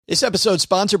This episode is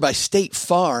sponsored by State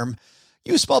Farm.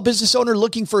 You a small business owner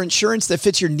looking for insurance that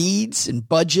fits your needs and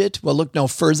budget? Well, look no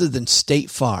further than State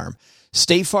Farm.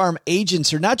 State Farm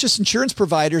agents are not just insurance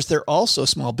providers, they're also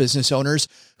small business owners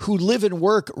who live and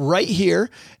work right here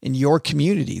in your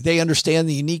community. They understand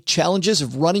the unique challenges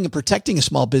of running and protecting a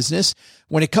small business.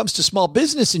 When it comes to small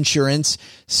business insurance,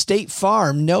 State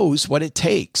Farm knows what it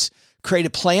takes. Create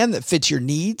a plan that fits your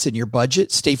needs and your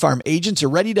budget. State Farm agents are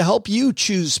ready to help you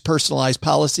choose personalized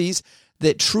policies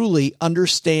that truly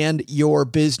understand your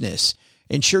business.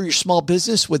 Insure your small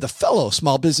business with a fellow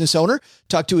small business owner.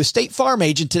 Talk to a State Farm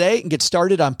agent today and get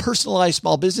started on personalized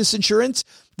small business insurance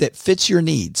that fits your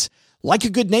needs. Like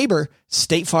a good neighbor,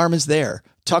 State Farm is there.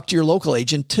 Talk to your local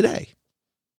agent today.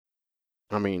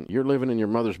 I mean, you're living in your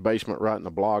mother's basement writing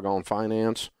a blog on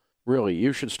finance. Really,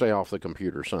 you should stay off the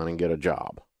computer, son, and get a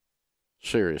job.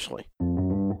 Seriously.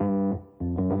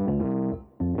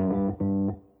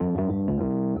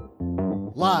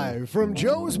 Live from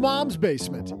Joe's mom's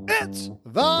basement, it's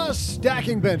the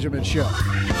Stacking Benjamin Show.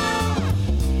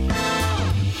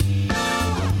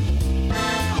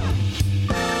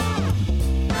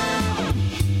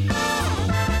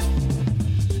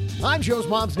 I'm Joe's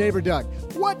mom's neighbor, Doug.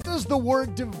 What does the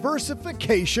word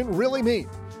diversification really mean?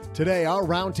 Today, our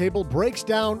roundtable breaks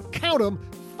down, count 'em,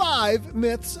 5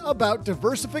 myths about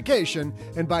diversification,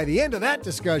 and by the end of that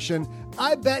discussion,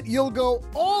 I bet you'll go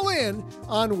all in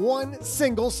on one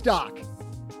single stock.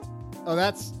 Oh,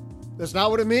 that's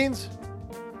not what it means?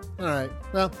 All right,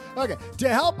 well, okay. To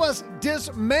help us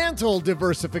dismantle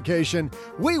diversification,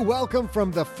 we welcome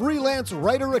from the Freelance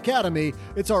Writer Academy,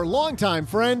 it's our longtime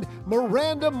friend,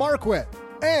 Miranda Marquette.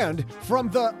 And from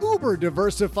the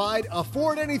uber-diversified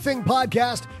Afford Anything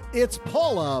podcast, it's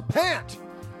Paula Pant.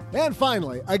 And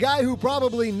finally, a guy who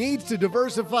probably needs to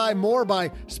diversify more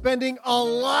by spending a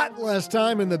lot less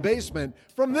time in the basement.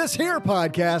 From this here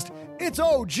podcast, it's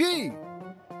OG.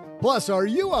 Plus, are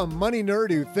you a money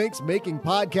nerd who thinks making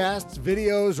podcasts,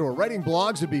 videos, or writing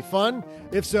blogs would be fun?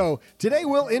 If so, today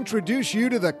we'll introduce you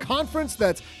to the conference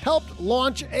that's helped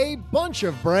launch a bunch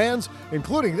of brands,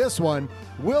 including this one.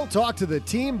 We'll talk to the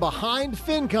team behind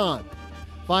FinCon.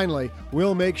 Finally,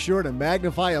 we'll make sure to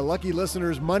magnify a lucky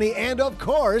listener's money, and of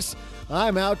course,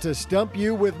 I'm out to stump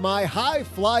you with my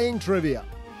high-flying trivia.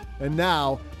 And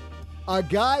now, a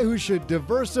guy who should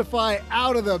diversify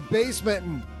out of the basement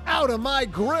and out of my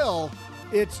grill,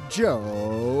 it's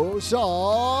Joe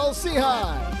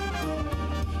Saul-Sehy.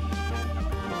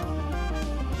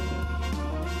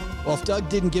 Well, if Doug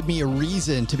didn't give me a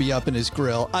reason to be up in his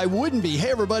grill, I wouldn't be.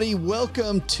 Hey, everybody,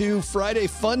 welcome to Friday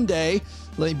Fun Day.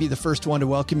 Let me be the first one to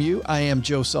welcome you. I am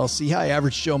Joe Saul-Sehy,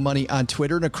 Average Joe Money on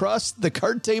Twitter. And across the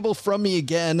card table from me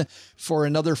again for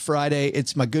another Friday,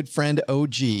 it's my good friend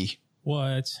OG.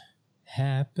 What's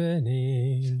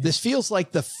happening? This feels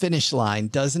like the finish line,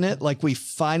 doesn't it? Like we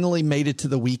finally made it to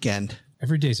the weekend.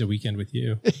 Every day's a weekend with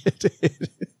you.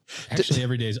 Actually,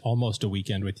 every day's almost a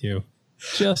weekend with you.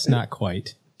 Just not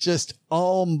quite. Just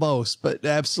almost, but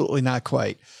absolutely not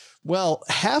quite. Well,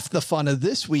 half the fun of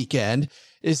this weekend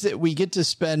is that we get to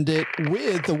spend it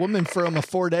with the woman from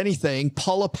Afford Anything,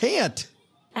 Paula Pant.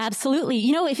 Absolutely.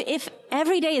 You know, if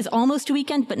every day is almost a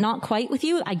weekend, but not quite with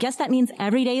you, I guess that means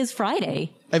every day is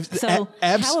Friday. So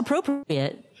how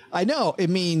appropriate. I know. It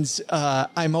means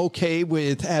I'm okay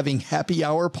with having happy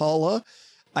hour, Paula.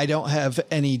 I don't have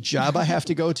any job I have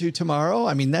to go to tomorrow.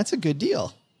 I mean, that's a good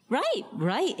deal.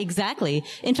 Right. Exactly.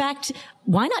 In fact,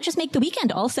 why not just make the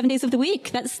weekend all 7 days of the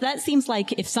week? That seems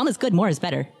like if some is good, more is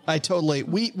better.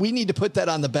 We need to put that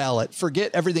on the ballot.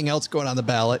 Forget everything else going on the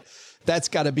ballot. That's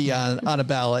got to be on a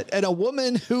ballot. And a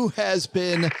woman who has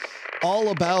been all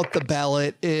about the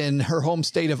ballot in her home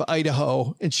state of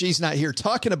Idaho, and she's not here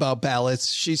talking about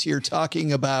ballots. She's here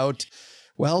talking about,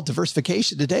 well,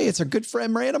 diversification today. It's our good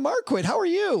friend, Miranda Marquette. How are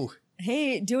you?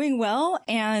 Hey, doing well.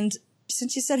 And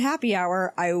since you said happy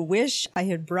hour, I wish I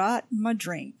had brought my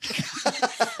drink.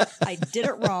 I did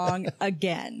it wrong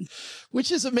again.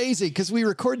 Which is amazing because we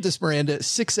record this, Miranda, at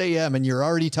 6 a.m. and you're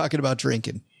already talking about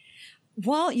drinking.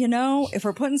 Well, you know, if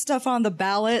we're putting stuff on the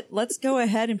ballot, let's go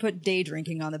ahead and put day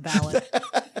drinking on the ballot.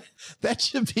 That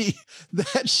should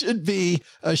be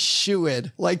a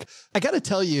shoo-in. Like, I got to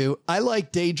tell you, I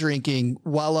like day drinking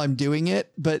while I'm doing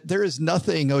it, but there is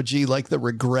nothing, OG, like the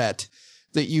regret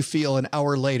that you feel an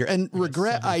hour later. And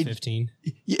regret, 15.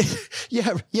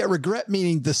 Yeah. Regret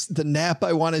meaning the nap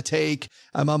I want to take.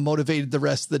 I'm unmotivated the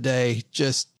rest of the day.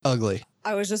 Just ugly.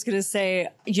 I was just going to say,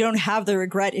 you don't have the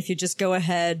regret if you just go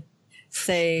ahead,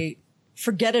 say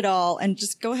forget it all and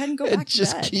just go ahead and go back to bed.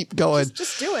 Just keep going.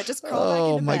 Just do it. Just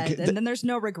crawl back into bed. And then there's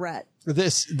no regret.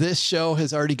 This show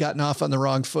has already gotten off on the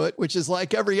wrong foot, which is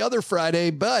like every other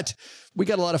Friday, but we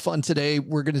got a lot of fun today.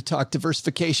 We're going to talk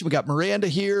diversification. We got Miranda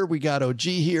here. We got OG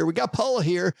here. We got Paula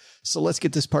here. So let's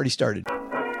get this party started.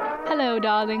 Hello,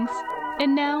 darlings.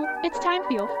 And now it's time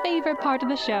for your favorite part of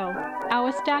the show,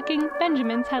 our Stacking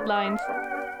Benjamin's headlines.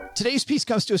 Today's piece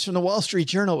comes to us from the Wall Street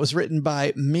Journal. It was written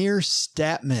by Mir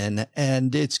Statman,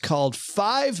 and it's called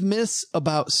 5 Myths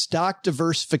About Stock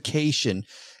Diversification.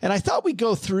 And I thought we'd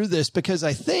go through this because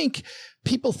I think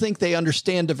people think they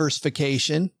understand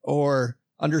diversification or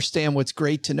understand what's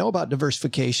great to know about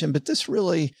diversification, but this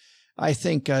really, I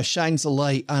think, shines a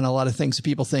light on a lot of things that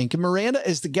people think. And Miranda,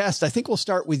 as the guest, I think we'll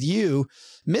start with you.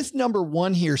 Myth number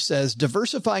 1 here says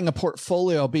diversifying a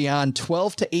portfolio beyond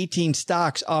 12 to 18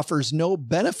 stocks offers no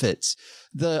benefits.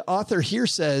 The author here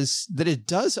says that it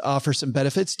does offer some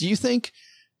benefits. Do you think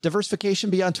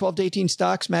diversification beyond 12 to 18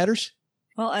 stocks matters?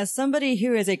 Well, as somebody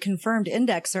who is a confirmed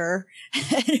indexer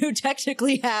and who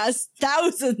technically has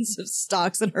thousands of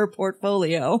stocks in her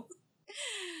portfolio,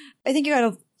 I think you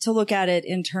got to look at it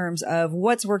in terms of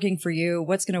what's working for you,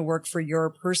 what's going to work for your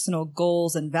personal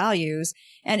goals and values.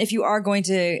 And if you are going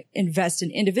to invest in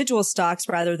individual stocks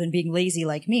rather than being lazy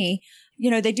like me,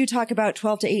 they do talk about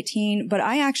 12 to 18, but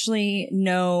I actually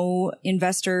know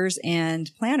investors and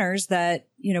planners that,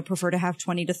 prefer to have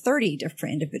 20 to 30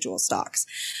 different individual stocks.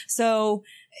 So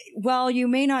while you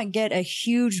may not get a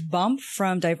huge bump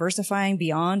from diversifying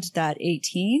beyond that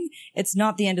 18, it's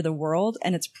not the end of the world,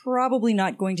 and it's probably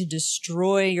not going to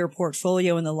destroy your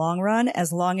portfolio in the long run,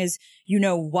 as long as you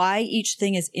know why each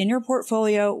thing is in your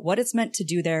portfolio, what it's meant to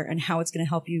do there, and how it's going to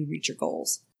help you reach your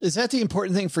goals. Is that the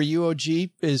important thing for you, OG,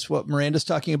 is what Miranda's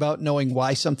talking about, knowing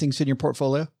why something's in your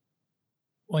portfolio?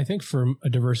 Well, I think from a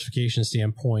diversification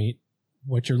standpoint,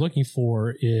 what you're looking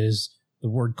for is the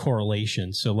word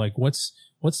correlation. So like what's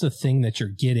the thing that you're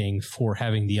getting for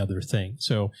having the other thing?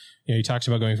 So, he talks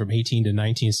about going from 18 to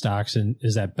 19 stocks. And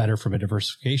is that better from a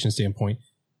diversification standpoint?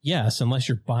 Yes, unless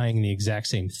you're buying the exact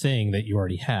same thing that you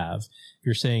already have. If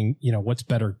you're saying, what's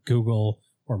better, Google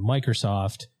or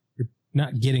Microsoft, you're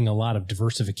not getting a lot of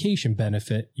diversification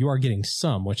benefit. You are getting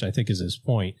some, which I think is his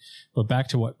point. But back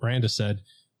to what Miranda said,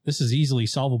 this is easily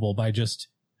solvable by just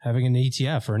having an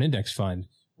ETF or an index fund,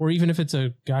 or even if it's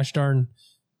a gosh darn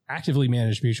actively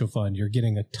managed mutual fund, you're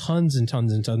getting tons and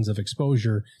tons and tons of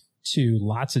exposure to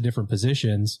lots of different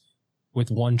positions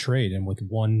with one trade and with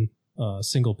one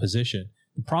single position.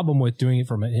 The problem with doing it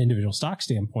from an individual stock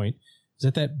standpoint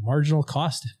is that marginal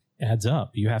cost adds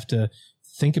up. You have to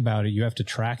think about it. You have to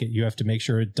track it. You have to make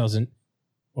sure it doesn't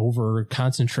over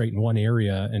concentrate in one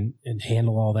area and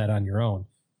handle all that on your own.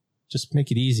 Just make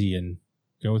it easy and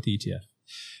go with the ETF.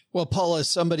 Well, Paula, as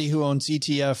somebody who owns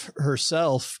ETF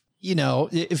herself,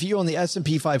 if you own the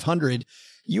S&P 500,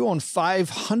 you own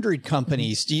 500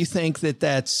 companies. Do you think that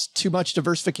that's too much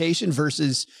diversification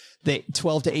versus the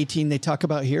 12 to 18 they talk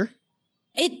about here?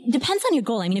 It depends on your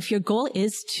goal. I mean, if your goal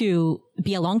is to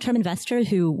be a long-term investor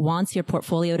who wants your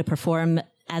portfolio to perform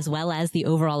as well as the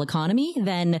overall economy,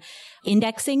 then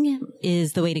indexing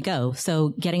is the way to go. So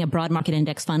getting a broad market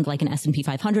index fund like an S&P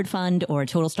 500 fund or a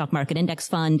total stock market index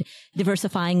fund,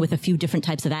 diversifying with a few different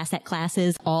types of asset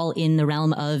classes, all in the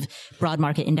realm of broad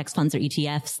market index funds or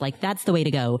ETFs, like that's the way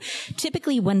to go.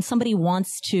 Typically, when somebody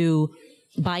wants to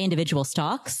buy individual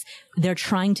stocks, they're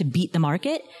trying to beat the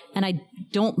market. And I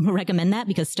don't recommend that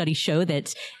because studies show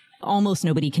that almost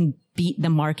nobody can beat the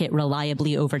market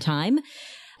reliably over time.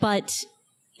 But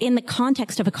in the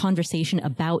context of a conversation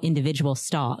about individual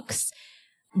stocks,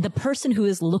 the person who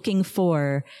is looking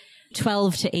for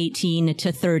 12 to 18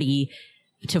 to 30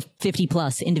 to 50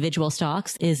 plus individual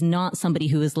stocks is not somebody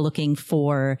who is looking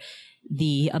for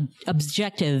the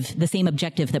same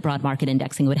objective that broad market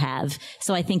indexing would have.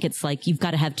 So I think it's like you've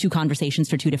got to have two conversations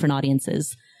for two different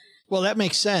audiences. Well, that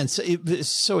makes sense.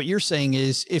 So what you're saying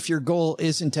is if your goal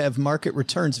isn't to have market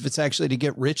returns, if it's actually to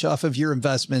get rich off of your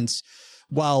investments,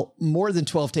 while more than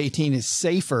 12 to 18 is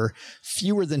safer,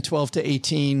 fewer than 12 to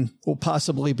 18 will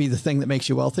possibly be the thing that makes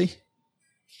you wealthy?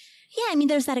 Yeah, I mean,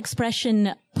 there's that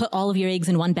expression, put all of your eggs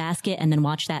in one basket and then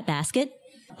watch that basket.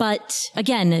 But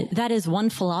again, that is one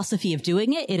philosophy of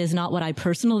doing it. It is not what I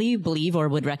personally believe or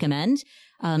would recommend.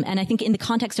 And I think in the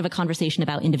context of a conversation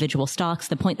about individual stocks,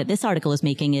 the point that this article is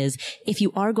making is if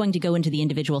you are going to go into the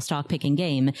individual stock picking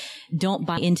game, don't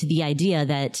buy into the idea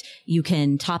that you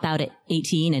can top out at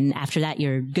 18 and after that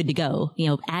you're good to go.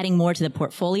 Adding more to the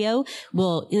portfolio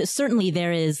certainly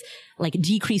there is like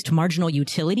decreased marginal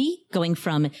utility going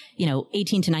from,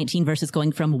 18 to 19 versus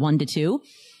going from 1 to 2.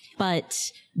 but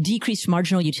decreased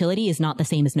marginal utility is not the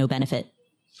same as no benefit.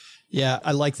 Yeah,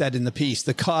 I like that in the piece.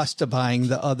 The cost of buying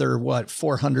the other,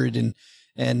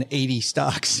 480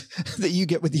 stocks that you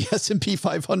get with the S&P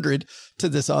 500, to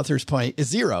this author's point, is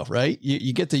zero, right?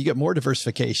 You get more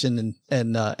diversification,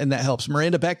 and that helps.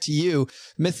 Miranda, back to you.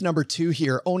 Myth number 2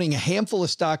 here: owning a handful of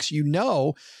stocks you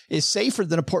know is safer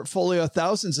than a portfolio of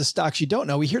thousands of stocks you don't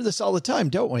know. We hear this all the time,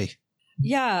 don't we?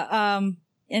 Yeah,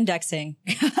 indexing.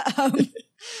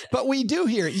 But we do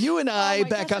hear it. You and I,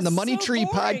 back on the Money Tree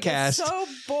podcast. It's so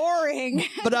boring.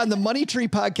 But on the Money Tree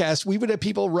podcast, we would have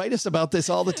people write us about this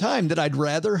all the time, that I'd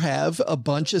rather have a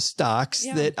bunch of stocks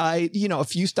that a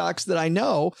few stocks that I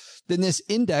know, than this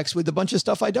index with a bunch of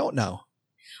stuff I don't know.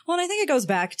 Well, and I think it goes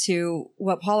back to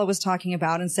what Paula was talking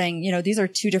about and saying, these are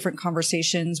two different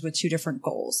conversations with two different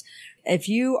goals. If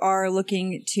you are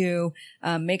looking to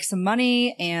make some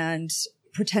money and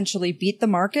potentially beat the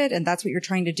market, and that's what you're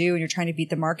trying to do, and you're trying to beat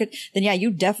the market, then yeah,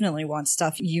 you definitely want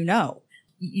stuff you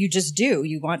just do.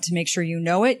 You want to make sure you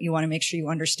know it. You want to make sure you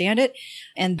understand it,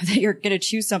 and that you're going to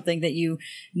choose something that you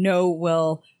know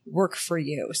will work for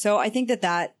you. So I think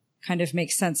that kind of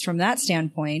makes sense from that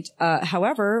standpoint.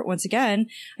 However, once again,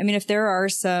 if there are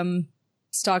some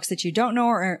stocks that you don't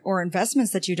know, or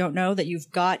investments that you don't know that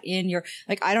you've got in your,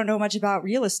 I don't know much about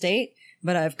real estate,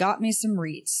 but I've got me some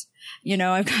REITs.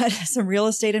 I've got some real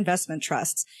estate investment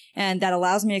trusts, and that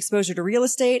allows me exposure to real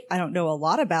estate. I don't know a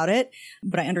lot about it,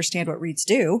 but I understand what REITs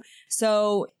do.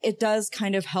 So it does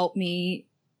kind of help me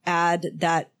add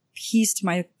that piece to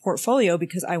my portfolio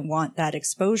because I want that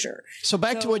exposure. So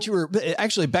back to what you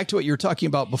were talking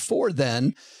about before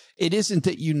then. It isn't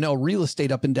that you know real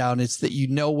estate up and down. It's that you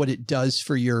know what it does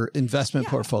for your investment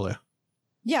portfolio.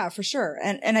 Yeah, for sure.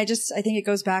 And I think it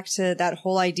goes back to that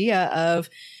whole idea of,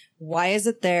 why is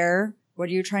it there? What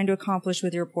are you trying to accomplish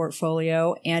with your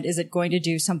portfolio? And is it going to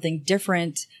do something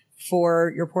different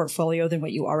for your portfolio than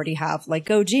what you already have, like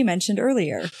OG mentioned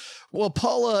earlier? Well,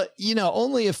 Paula,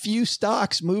 only a few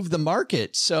stocks move the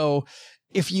market. So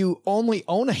if you only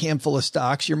own a handful of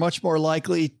stocks, you're much more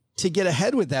likely to get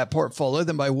ahead with that portfolio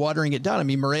than by watering it down.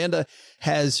 Miranda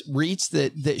has REITs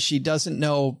that she doesn't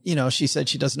know. She said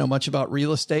she doesn't know much about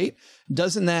real estate.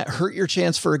 Doesn't that hurt your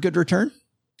chance for a good return?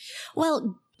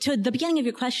 Well, to the beginning of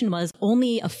your question was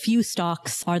only a few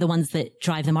stocks are the ones that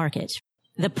drive the market.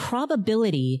 The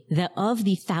probability that of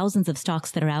the thousands of stocks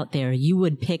that are out there, you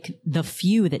would pick the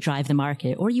few that drive the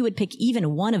market, or you would pick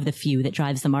even one of the few that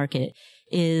drives the market,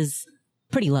 is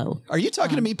pretty low. Are you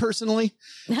talking to me personally?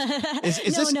 No.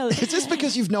 Is this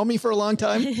because you've known me for a long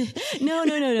time? No.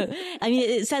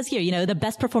 It says here, the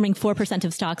best performing 4%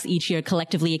 of stocks each year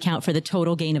collectively account for the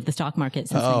total gain of the stock market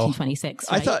since 1926.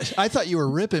 Right? I thought you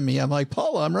were ripping me. I'm like,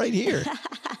 Paula, I'm right here.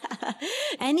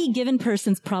 Any given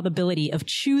person's probability of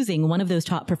choosing one of those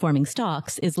top performing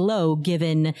stocks is low,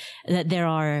 given that there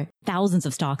are thousands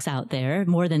of stocks out there,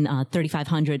 more than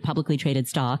 3,500 publicly traded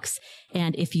stocks.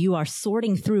 And if you are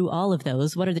sorting through all of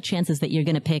those, what are the chances that you're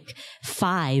going to pick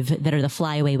 5 that are the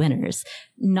flyaway winners?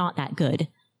 Not that good.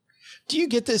 Do you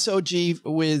get this, OG,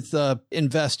 with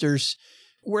investors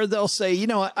where they'll say,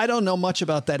 I don't know much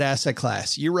about that asset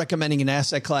class. You're recommending an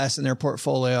asset class in their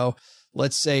portfolio.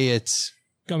 Let's say it's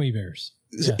gummy bears.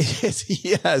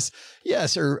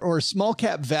 Yes. Or small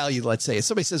cap value. Let's say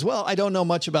somebody says, well, I don't know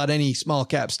much about any small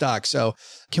cap stock. So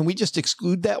can we just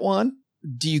exclude that one?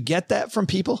 Do you get that from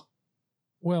people?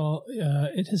 Well,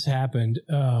 it has happened.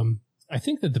 I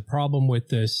think that the problem with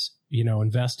this,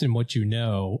 invest in what you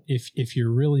know, if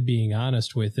you're really being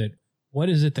honest with it, what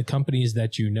is it the companies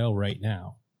that you know right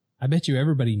now? I bet you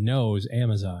everybody knows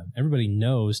Amazon. Everybody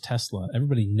knows Tesla.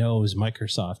 Everybody knows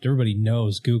Microsoft. Everybody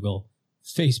knows Google,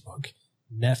 Facebook,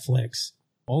 Netflix,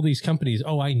 all these companies.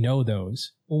 Oh, I know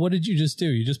those. Well, what did you just do?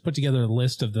 You just put together a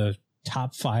list of the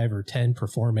top 5 or 10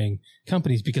 performing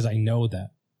companies because I know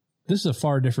that. This is a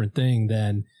far different thing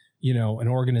than, an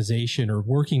organization or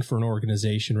working for an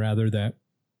organization rather that,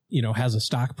 has a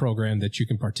stock program that you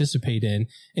can participate in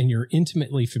and you're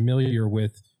intimately familiar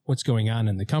with what's going on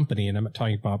in the company. And I'm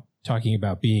not talking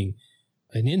about being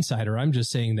an insider. I'm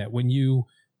just saying that when you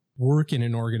work in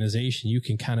an organization, you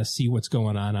can kind of see what's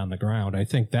going on the ground. I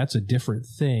think that's a different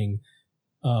thing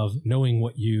of knowing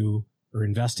what you are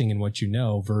investing in what you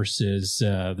know versus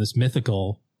this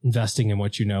mythical investing in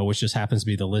what you know, which just happens to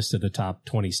be the list of the top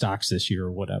 20 stocks this year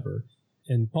or whatever.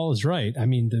 And Paul is right.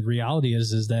 The reality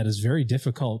is that it's very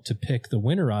difficult to pick the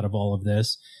winner out of all of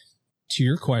this. To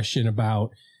your question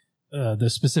about the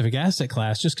specific asset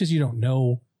class, just because you don't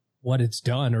know what it's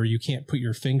done or you can't put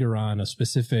your finger on a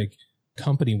specific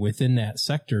company within that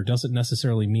sector doesn't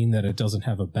necessarily mean that it doesn't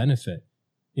have a benefit.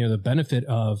 The benefit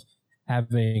of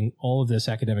having all of this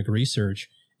academic research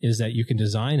is that you can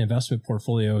design investment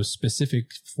portfolios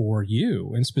specific for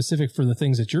you and specific for the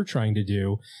things that you're trying to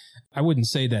do. I wouldn't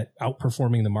say that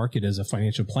outperforming the market is a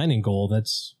financial planning goal.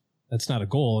 That's not a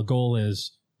goal. A goal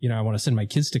is, I want to send my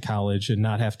kids to college and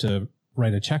not have to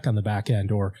write a check on the back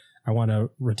end, or I want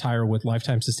to retire with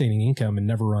lifetime sustaining income and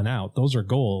never run out. Those are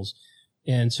goals.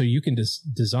 And so you can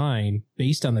design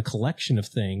based on the collection of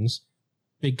things,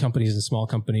 big companies and small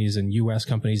companies and U.S.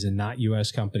 companies and not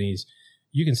U.S. companies.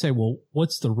 You can say, well,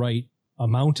 what's the right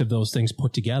amount of those things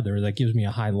put together that gives me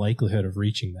a high likelihood of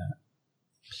reaching that?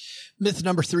 Myth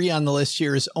number 3 on the list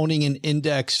here is owning an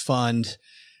index fund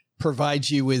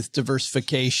provides you with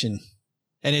diversification.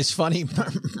 And it's funny,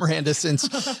 Miranda, since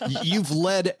you've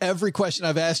led every question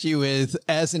I've asked you with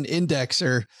as an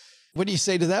indexer, what do you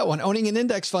say to that one? Owning an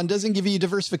index fund doesn't give you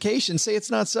diversification. Say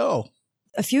it's not so.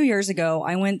 A few years ago,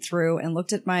 I went through and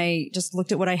looked at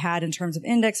what I had in terms of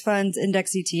index funds,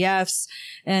 index ETFs,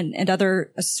 and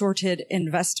other assorted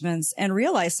investments, and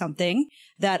realized something,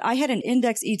 that I had an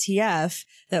index ETF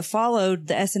that followed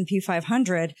the S&P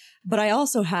 500, but I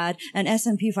also had an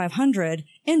S&P 500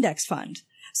 index fund.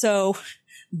 So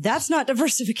that's not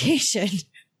diversification.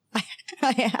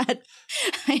 I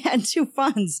had 2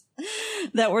 funds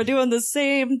that were doing the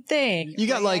same thing. You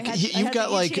got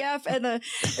ETF and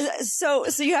so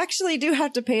you actually do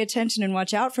have to pay attention and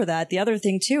watch out for that. The other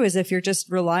thing too is if you're just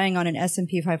relying on an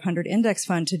S&P 500 index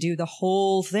fund to do the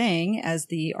whole thing, as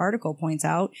the article points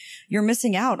out, you're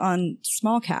missing out on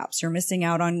small caps. You're missing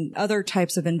out on other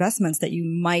types of investments that you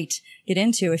might get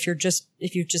into if you've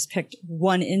just picked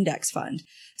one index fund.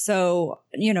 So,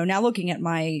 now looking at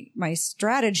my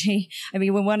strategy, I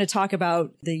mean, we want to talk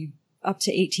about the up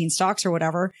to 18 stocks or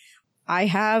whatever. I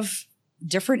have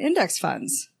different index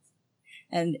funds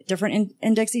and different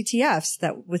index ETFs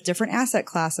that with different asset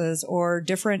classes or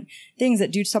different things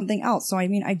that do something else. So, I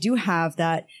mean, I do have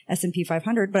that S&P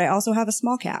 500, but I also have a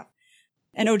small cap.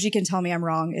 And OG can tell me I'm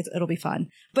wrong. It'll be fun.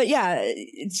 But yeah,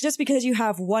 it's just because you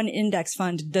have one index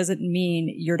fund doesn't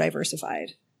mean you're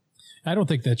diversified. I don't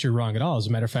think that you're wrong at all. As a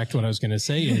matter of fact, what I was going to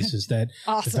say is that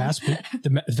awesome.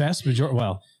 the vast majority,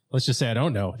 well, let's just say I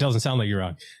don't know. It doesn't sound like you're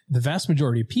wrong. The vast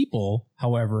majority of people,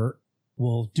 however,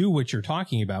 will do what you're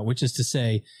talking about, which is to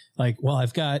say, like, well,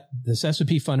 I've got this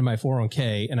S&P fund in my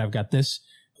 401k and I've got this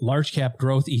large cap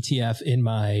growth ETF in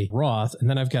my Roth, and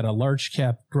then I've got a large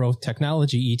cap growth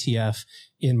technology ETF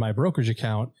in my brokerage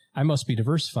account. I must be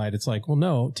diversified. It's like, well,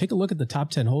 no, take a look at the top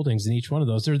 10 holdings in each one of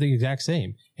those. They're the exact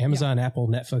same. Amazon, yeah. Apple,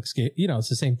 Netflix, it's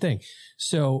the same thing.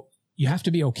 So you have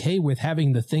to be okay with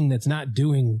having the thing that's not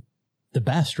doing the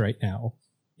best right now.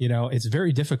 It's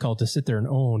very difficult to sit there and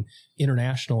own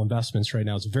international investments right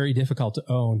now. It's very difficult to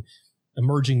own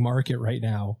emerging market right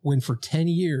now when for 10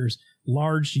 years,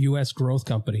 large U.S. growth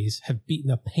companies have beaten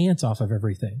the pants off of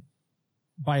everything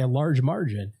by a large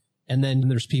margin. And then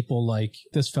there's people like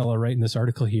this fellow writing this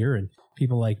article here and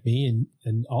people like me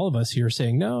and all of us here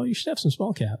saying, no, you should have some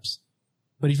small caps.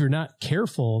 But if you're not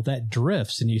careful, that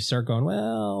drifts and you start going,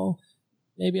 well,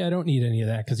 maybe I don't need any of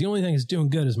that because the only thing that's doing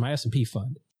good is my S&P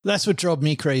fund. That's what drove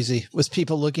me crazy, was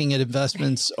people looking at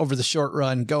investments over the short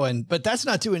run going, but that's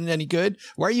not doing any good.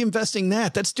 Why are you investing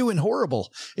that? That's doing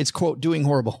horrible. It's, quote, doing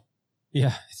horrible.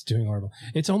 Yeah, it's doing horrible.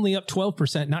 It's only up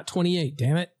 12%, not 28.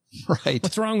 Damn it. Right.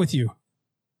 What's wrong with you?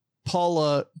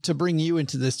 Paula, to bring you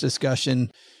into this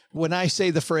discussion, when I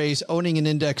say the phrase owning an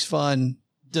index fund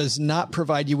does not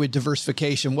provide you with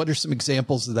diversification, what are some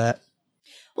examples of that?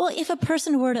 Well, if a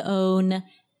person were to own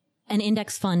an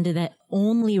index fund that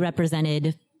only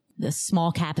represented the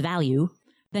small cap value,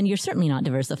 then you're certainly not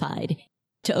diversified.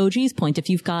 To OG's point, if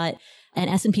you've got an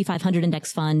S&P 500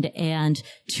 index fund and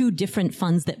 2 different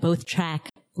funds that both track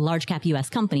large cap US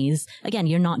companies, again,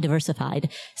 you're not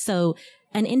diversified. So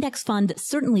an index fund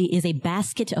certainly is a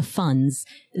basket of funds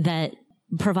that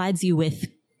provides you with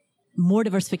more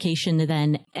diversification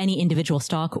than any individual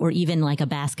stock or even like a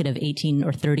basket of 18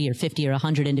 or 30 or 50 or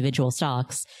 100 individual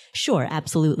stocks. Sure,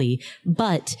 absolutely.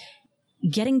 But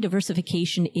getting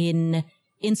diversification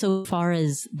insofar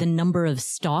as the number of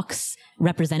stocks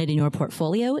represented in your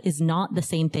portfolio is not the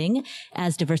same thing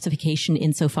as diversification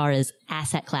insofar as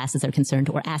asset classes are concerned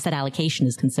or asset allocation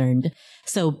is concerned.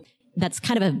 So that's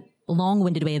kind of a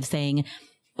long-winded way of saying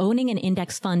owning an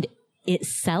index fund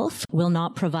itself will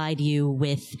not provide you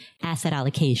with asset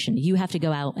allocation. You have to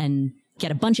go out and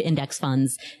get a bunch of index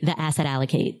funds that asset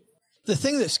allocate. The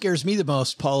thing that scares me the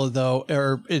most, Paula, though,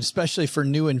 or especially for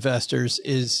new investors,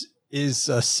 is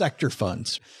sector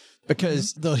funds,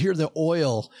 because they'll hear the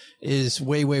oil is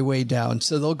way, way, way down.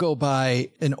 So they'll go buy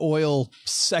an oil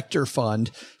sector fund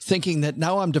thinking that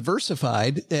now I'm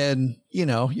diversified and,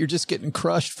 you're just getting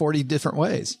crushed 40 different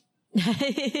ways.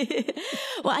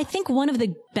 Well, I think one of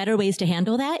the better ways to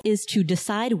handle that is to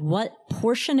decide what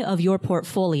portion of your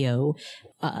portfolio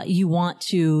you want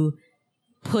to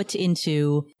put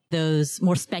into those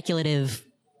more speculative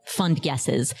fund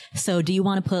guesses. So do you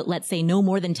want to put, let's say, no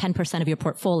more than 10% of your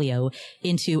portfolio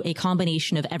into a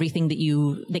combination of everything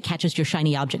that catches your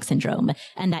shiny object syndrome?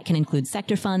 And that can include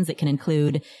sector funds. It can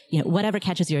include, whatever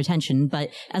catches your attention.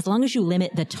 But as long as you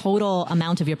limit the total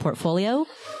amount of your portfolio,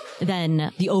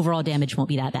 then the overall damage won't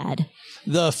be that bad.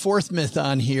 The fourth myth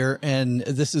on here, and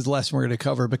this is the last one we're going to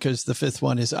cover because the fifth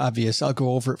one is obvious. I'll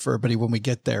go over it for everybody when we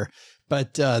get there.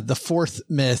 But the fourth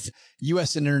myth,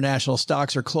 U.S. and international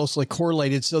stocks are closely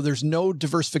correlated, so there's no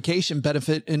diversification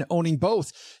benefit in owning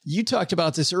both. You talked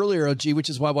about this earlier, OG, which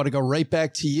is why I want to go right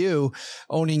back to you.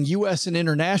 Owning U.S. and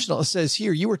international, it says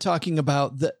here, you were talking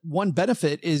about the one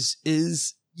benefit is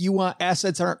you want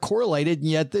assets aren't correlated, and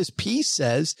yet this piece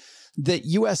says that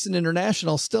U.S. and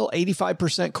international still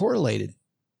 85% correlated.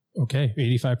 Okay,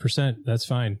 85%, that's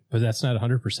fine, but that's not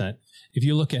 100%. If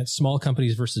you look at small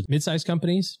companies versus mid-sized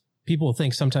companies, people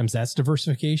think sometimes that's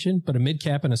diversification, but a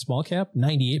mid-cap and a small cap,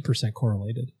 98%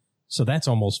 correlated. So that's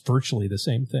almost virtually the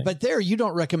same thing. But there, you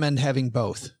don't recommend having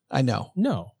both. I know.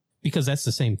 No, because that's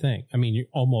the same thing. I mean, you're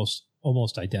almost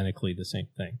identically the same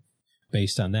thing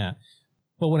based on that.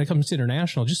 But when it comes to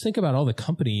international, just think about all the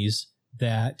companies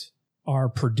that are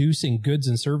producing goods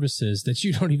and services that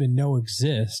you don't even know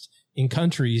exist in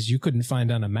countries you couldn't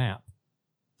find on a map.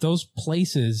 Those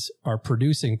places are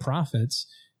producing profits,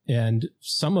 and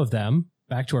some of them,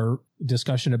 back to our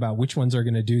discussion about which ones are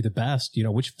going to do the best,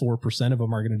 which 4% of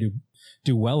them are going to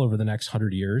do well over the next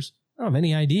 100 years. I don't have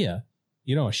any idea.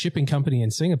 A shipping company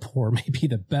in Singapore may be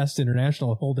the best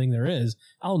international holding there is.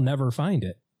 I'll never find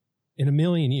it in a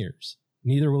million years.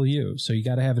 Neither will you. So you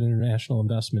got to have an international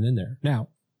investment in there. Now,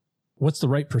 what's the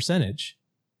right percentage?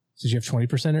 So you have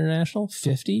 20% international,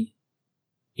 50,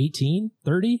 18,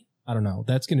 30? I don't know.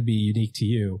 That's going to be unique to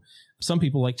you. Some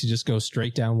people like to just go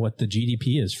straight down what the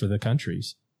GDP is for the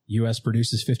countries. U.S.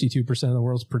 produces 52% of the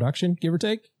world's production, give or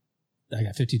take. I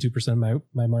got 52% of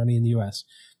my money in the U.S.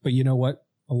 But you know what?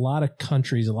 A lot of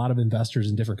countries, a lot of investors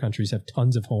in different countries have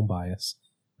tons of home bias.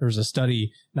 There was a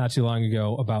study not too long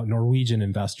ago about Norwegian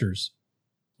investors.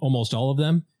 Almost all of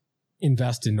them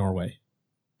invest in Norway.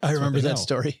 I remember that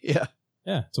story. Yeah.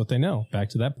 Yeah. That's what they know. Back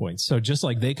to that point. So just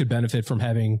like they could benefit from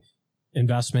having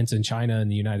investments in China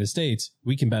and the United States,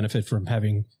 we can benefit from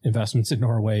having investments in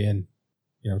Norway and,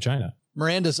 China.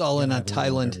 Miranda's all in on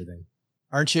Thailand,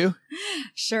 aren't you?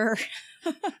 Sure.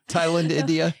 Thailand,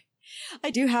 India. I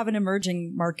do have an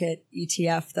emerging market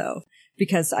ETF though,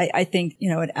 because I think,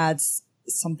 it adds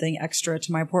something extra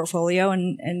to my portfolio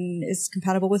and is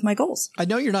compatible with my goals. I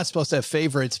know you're not supposed to have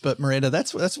favorites, but Miranda,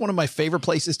 that's one of my favorite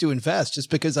places to invest, just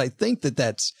because I think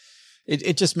that's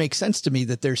it just makes sense to me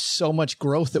that there's so much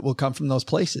growth that will come from those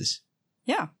places.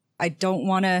 Yeah. I don't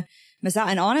want to miss out.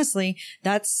 And honestly,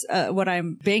 that's what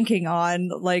I'm banking on,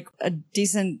 like a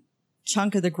decent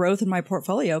chunk of the growth in my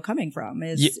portfolio coming from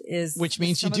is which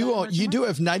means you do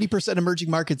have 90%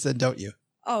 emerging markets then, don't you?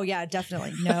 Oh yeah,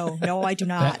 definitely. No, I do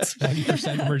not.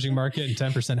 90% emerging market and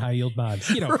 10% high yield bonds,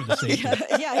 for the safety.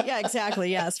 Yeah,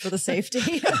 exactly. Yes, for the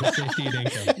safety. For the safety and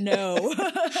income. No.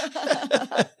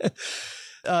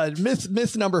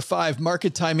 Myth number 5,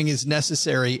 market timing is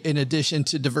necessary in addition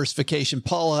to diversification.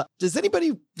 Paula, does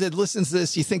anybody that listens to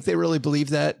this, you think they really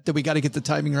believe that we got to get the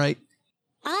timing right?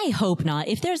 I hope not.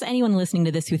 If there's anyone listening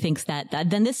to this who thinks that,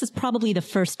 then this is probably the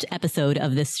first episode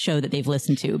of this show that they've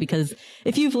listened to, because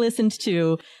if you've listened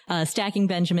to Stacking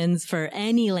Benjamins for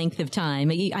any length of time,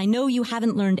 I know you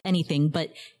haven't learned anything, but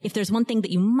if there's one thing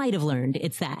that you might have learned,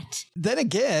 it's that. Then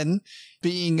again,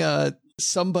 being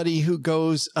somebody who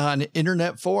goes on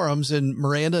internet forums, and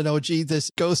Miranda and OG,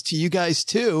 this goes to you guys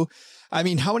too. I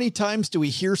mean, how many times do we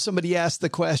hear somebody ask the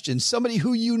question, somebody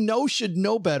who should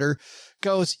know better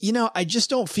goes, I just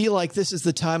don't feel like this is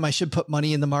the time I should put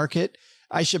money in the market.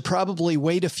 I should probably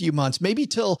wait a few months, maybe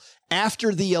till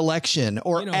after the election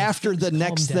or after the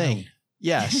next thing.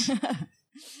 Yes.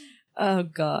 Oh,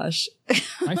 gosh.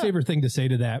 My favorite thing to say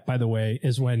to that, by the way,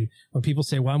 is when people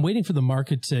say, well, I'm waiting for the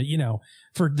market to,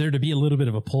 for there to be a little bit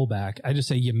of a pullback. I just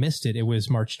say, you missed it. It was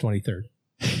March 23rd.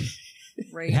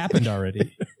 Right. It happened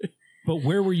already. But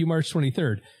where were you March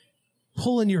 23rd?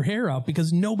 Pulling your hair out,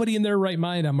 because nobody in their right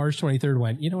mind on March 23rd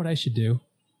went, you know what I should do?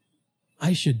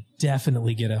 I should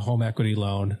definitely get a home equity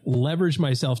loan, leverage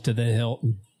myself to the hilt,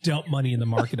 and dump money in the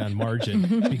market on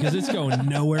margin, because it's going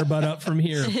nowhere but up from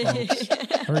here, folks.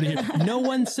 No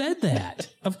one said that.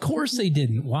 Of course they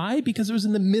didn't. Why? Because it was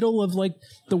in the middle of like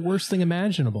the worst thing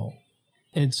imaginable.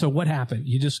 And so what happened?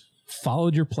 You just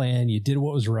followed your plan, you did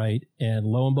what was right, and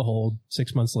lo and behold,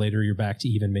 6 months later, you're back to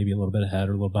even, maybe a little bit ahead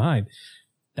or a little behind.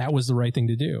 That was the right thing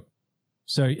to do.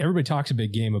 So everybody talks a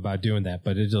big game about doing that,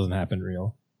 but it doesn't happen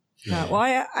real. Yeah. Well,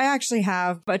 I actually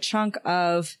have a chunk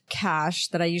of cash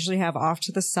that I usually have off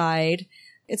to the side.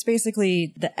 It's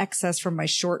basically the excess from my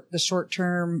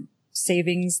short-term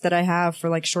savings that I have for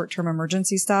like short-term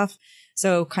emergency stuff.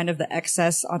 So kind of the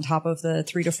excess on top of the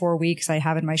 3 to 4 weeks I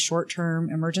have in my short-term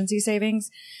emergency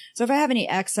savings. So if I have any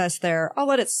excess there, I'll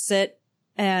let it sit.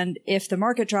 And if the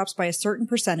market drops by a certain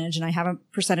percentage, and I have a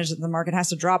percentage that the market has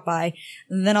to drop by,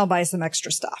 then I'll buy some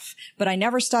extra stuff. But I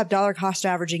never stop dollar cost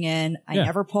averaging in. I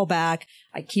never pull back.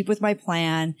 I keep with my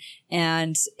plan.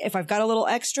 And if I've got a little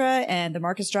extra and the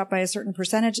market's dropped by a certain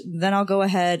percentage, then I'll go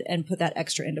ahead and put that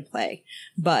extra into play.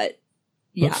 But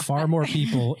far more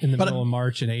people in the middle of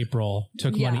March and April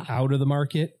took money out of the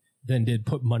market than did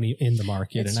put money in the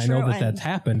market. It's and true. I know that's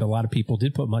happened. A lot of people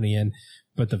did put money in,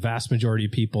 but the vast majority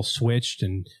of people switched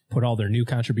and put all their new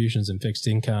contributions in fixed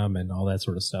income and all that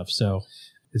sort of stuff. So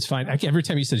it's fine. Every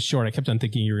time you said short, I kept on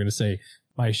thinking you were going to say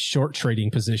my short trading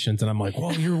positions. And I'm like,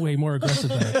 whoa, you're way more aggressive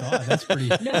than I thought. That's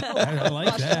pretty, I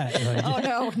like that.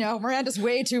 Like, no. Miranda's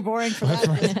way too boring for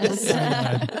that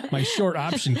business. My short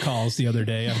option calls the other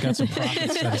day. I've got some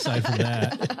profits set aside from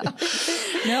that.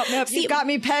 Nope. You've got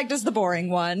me pegged as the boring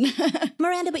one.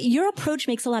 Miranda, but your approach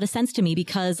makes a lot of sense to me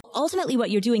because ultimately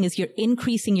what you're doing is you're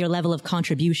increasing your level of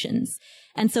contributions.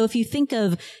 And so if you think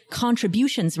of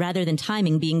contributions rather than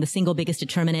timing being the single biggest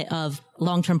determinant of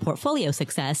long-term portfolio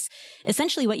success,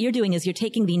 essentially what you're doing is you're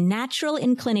taking the natural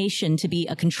inclination to be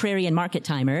a contrarian market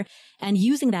timer and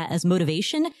using that as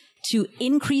motivation to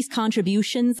increase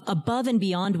contributions above and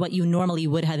beyond what you normally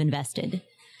would have invested.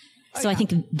 So I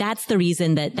think that's the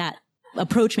reason that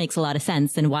approach makes a lot of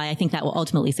sense, and why I think that will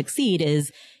ultimately succeed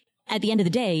is at the end of the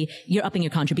day, you're upping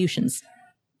your contributions.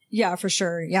 Yeah, for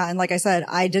sure. Yeah. And like I said,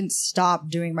 I didn't stop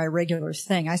doing my regular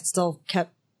thing. I still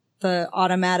kept the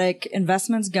automatic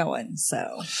investments going.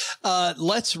 So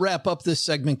let's wrap up this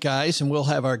segment, guys, and we'll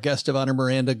have our guest of honor,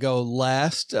 Miranda, go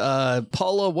last.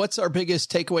 Paula, what's our biggest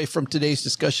takeaway from today's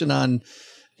discussion on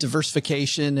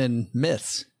diversification and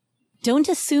myths? Don't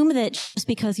assume that just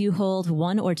because you hold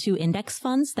 1 or 2 index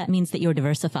funds, that means that you're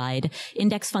diversified.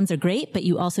 Index funds are great, but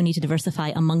you also need to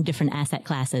diversify among different asset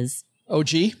classes.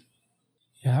 OG?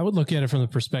 Yeah, I would look at it from the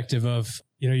perspective of,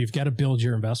 you've got to build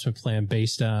your investment plan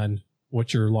based on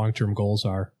what your long-term goals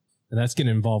are. And that's going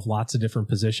to involve lots of different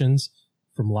positions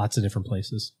from lots of different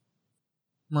places.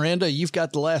 Miranda, you've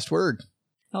got the last word.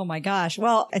 Oh my gosh.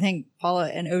 Well, I think Paula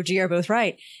and OG are both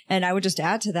right. And I would just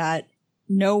add to that,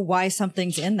 know why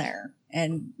something's in there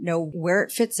and know where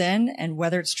it fits in and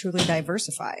whether it's truly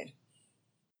diversified.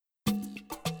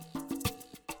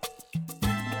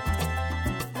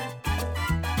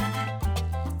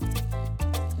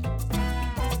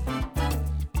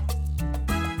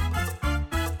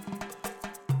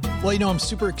 Well, I'm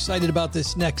super excited about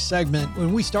this next segment.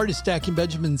 When we started Stacking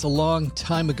Benjamins a long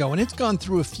time ago, and it's gone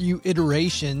through a few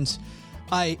iterations,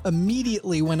 I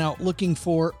immediately went out looking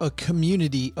for a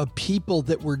community of people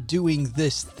that were doing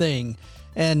this thing.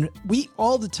 And we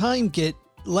all the time get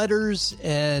letters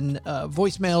and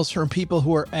voicemails from people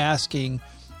who are asking,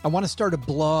 I want to start a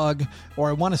blog, or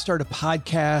I want to start a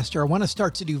podcast, or I want to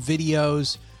start to do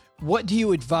videos. What do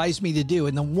you advise me to do?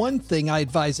 And the one thing I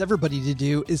advise everybody to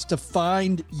do is to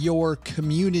find your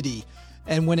community.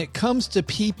 And when it comes to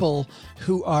people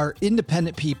who are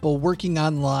independent people working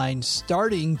online,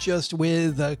 starting just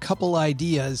with a couple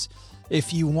ideas,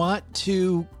 if you want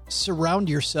to surround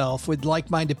yourself with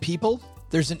like-minded people,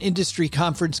 there's an industry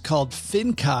conference called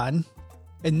FinCon.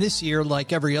 And this year,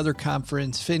 like every other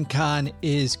conference, FinCon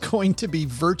is going to be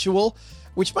virtual,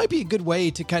 which might be a good way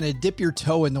to kind of dip your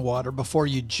toe in the water before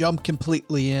you jump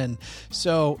completely in.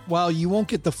 So while you won't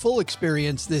get the full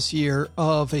experience this year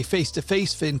of a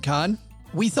face-to-face FinCon,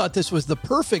 we thought this was the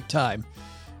perfect time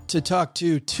to talk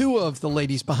to 2 of the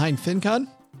ladies behind FinCon.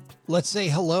 Let's say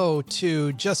hello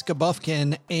to Jessica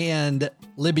Buffkin and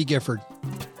Libby Gifford.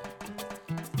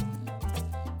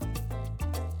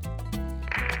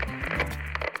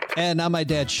 And on my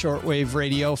dad's shortwave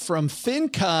radio from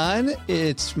FinCon,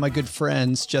 it's my good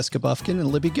friends, Jessica Buffkin and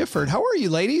Libby Gifford. How are you,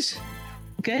 ladies?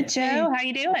 Good, Joe. How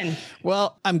you doing?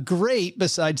 Well, I'm great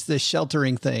besides the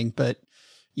sheltering thing, but,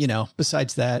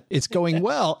 besides that, it's going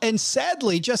well. And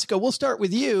sadly, Jessica, we'll start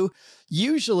with you.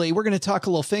 Usually, we're going to talk a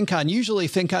little FinCon. Usually,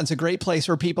 FinCon's a great place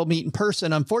where people meet in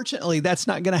person. Unfortunately, that's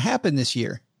not going to happen this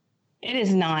year. It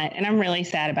is not. And I'm really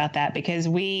sad about that because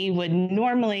we would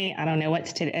normally, I don't know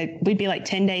what's today, we'd be like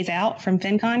 10 days out from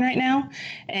FinCon right now.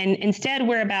 And instead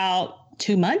we're about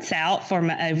 2 months out for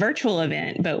a virtual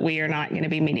event, but we are not going to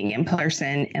be meeting in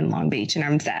person in Long Beach. And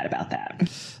I'm sad about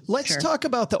that. Let's talk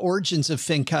about the origins of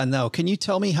FinCon, though. Can you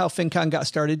tell me how FinCon got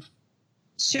started?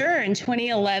 Sure. In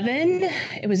 2011,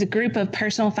 it was a group of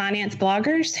personal finance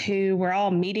bloggers who were all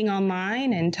meeting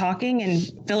online and talking.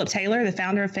 And Philip Taylor, the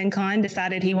founder of FinCon,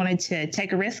 decided he wanted to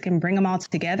take a risk and bring them all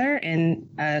together in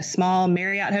a small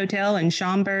Marriott hotel in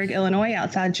Schaumburg, Illinois,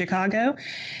 outside Chicago,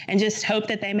 and just hope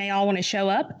that they may all want to show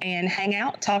up and hang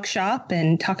out, talk shop,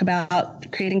 and talk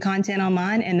about creating content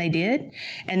online. And they did.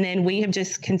 And then we have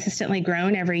just consistently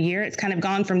grown every year. It's kind of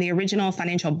gone from the original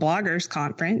Financial Bloggers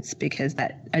Conference, because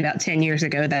that about 10 years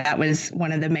ago, that was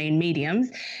one of the main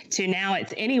mediums, to now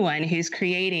it's anyone who's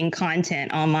creating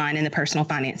content online in the personal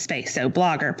finance space. So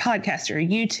blogger, podcaster,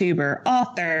 YouTuber,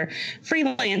 author,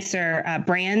 freelancer,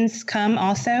 brands come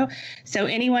also. So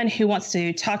anyone who wants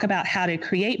to talk about how to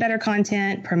create better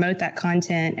content, promote that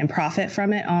content, and profit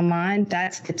from it online,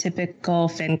 that's the typical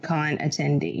FinCon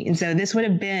attendee. And so this would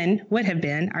have been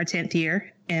our 10th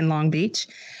year in Long Beach.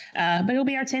 But it'll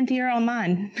be our 10th year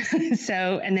online.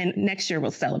 And then next year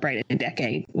we'll celebrate a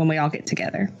decade when we all get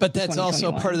together. But that's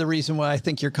also part of the reason why I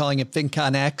think you're calling it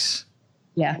FinCon X.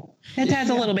 Yeah, it has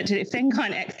a little bit to do.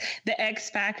 FinCon X, the X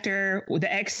factor,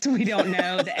 the X we don't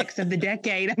know, the X of the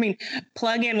decade. I mean,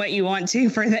 plug in what you want to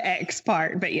for the X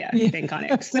part. But yeah.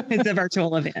 FinCon X is a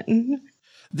virtual event.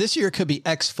 This year could be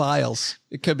X Files.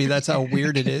 It could be. That's how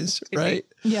weird it is, right?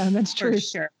 Yeah, that's true. For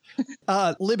sure.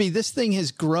 Libby, this thing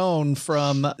has grown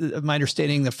from, my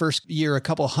understanding, the first year, a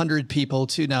couple hundred people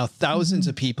to now thousands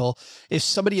of people. If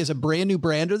somebody has a brand new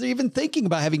brand, or they're even thinking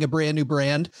about having a brand new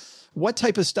brand, what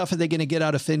type of stuff are they going to get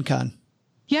out of FinCon?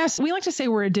 Yes, we like to say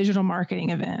we're a digital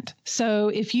marketing event. So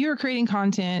if you're creating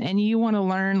content and you want to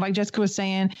learn, like Jessica was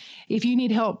saying, if you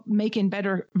need help making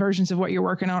better versions of what you're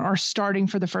working on or starting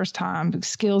for the first time,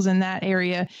 skills in that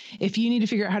area, if you need to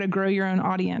figure out how to grow your own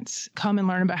audience, come and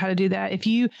learn about how to do that. If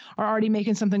you are already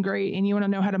making something great and you want to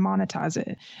know how to monetize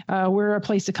it, we're a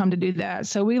place to come to do that.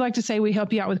 So we like to say we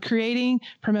help you out with creating,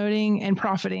 promoting, and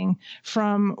profiting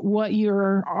from what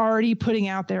you're already putting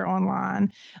out there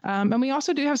online. And we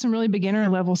also do have some really beginner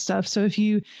level stuff. So if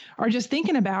you are just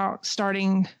thinking about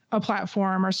starting a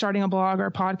platform or starting a blog or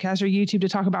a podcast or YouTube to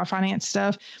talk about finance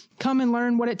stuff, come and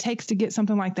learn what it takes to get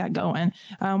something like that going.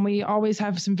 We always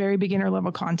have some very beginner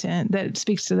level content that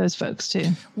speaks to those folks too.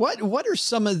 What are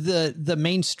some of the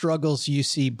main struggles you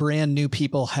see brand new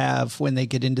people have when they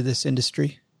get into this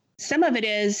industry? Some of it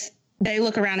is they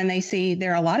look around and they see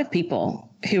there are a lot of people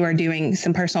who are doing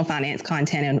some personal finance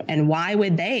content, and why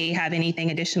would they have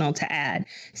anything additional to add?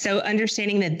 So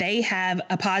understanding that they have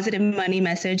a positive money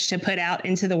message to put out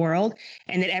into the world,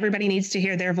 and that everybody needs to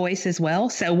hear their voice as well.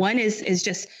 So one is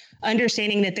just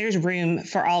understanding that there's room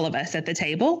for all of us at the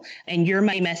table, and your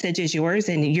money message is yours,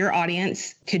 and your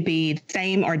audience could be the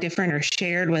same or different or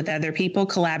shared with other people.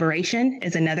 Collaboration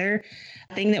is another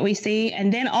thing that we see.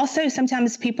 And then also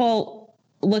sometimes people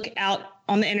look out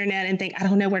on the internet and think, I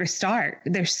don't know where to start.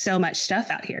 There's so much stuff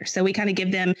out here. So we kind of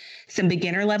give them some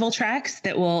beginner level tracks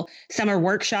some are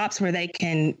workshops where they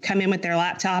can come in with their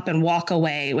laptop and walk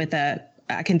away with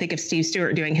I can think of Steve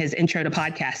Stewart doing his intro to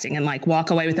podcasting and like walk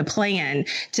away with a plan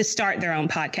to start their own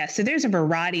podcast. So there's a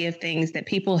variety of things that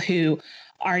people who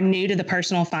are new to the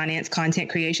personal finance content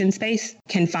creation space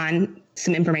can find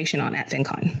some information on at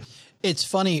FinCon. It's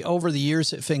funny, over the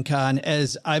years at FinCon,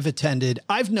 as I've attended,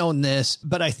 I've known this,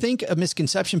 but I think a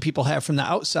misconception people have from the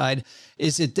outside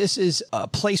is that this is a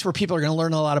place where people are going to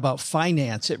learn a lot about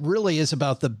finance. It really is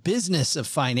about the business of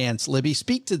finance. Libby,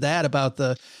 speak to that about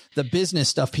the business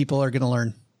stuff people are going to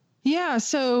learn. Yeah.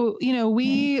 So,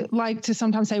 we like to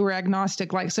sometimes say we're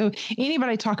agnostic. So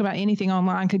anybody talk about anything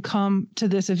online could come to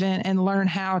this event and learn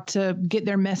how to get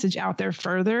their message out there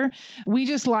further. We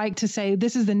just like to say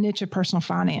this is the niche of personal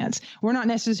finance. We're not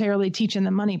necessarily teaching the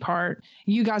money part.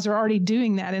 You guys are already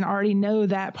doing that and already know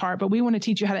that part, but we want to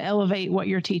teach you how to elevate what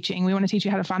you're teaching. We want to teach you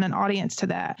how to find an audience to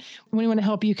that. We want to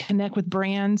help you connect with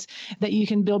brands that you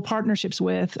can build partnerships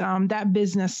with. That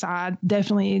business side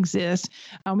definitely exists.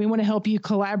 We want to help you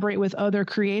collaborate with other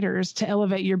creators to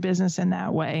elevate your business in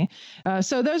that way.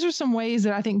 So those are some ways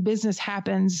that I think business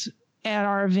happens at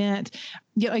our event.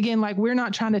 Again, we're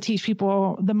not trying to teach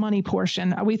people the money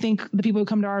portion. We think the people who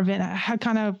come to our event are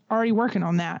kind of already working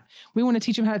on that. We want to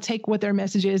teach them how to take what their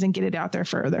message is and get it out there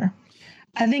further.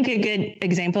 I think a good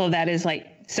example of that is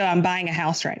so I'm buying a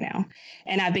house right now,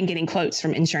 and I've been getting quotes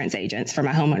from insurance agents for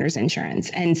my homeowner's insurance.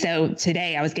 And so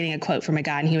today I was getting a quote from a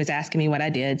guy, and he was asking me what I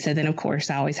did. So then, of course,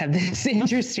 I always have this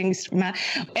interesting,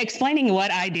 explaining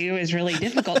what I do is really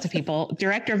difficult to people.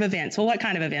 Director of events. Well, what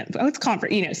kind of event? Oh, it's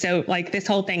conference, so this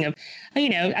whole thing of,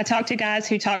 I talk to guys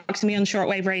who talk to me on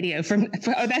shortwave radio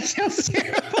oh, that sounds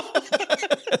terrible.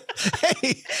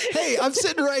 Hey, I'm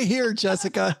sitting right here,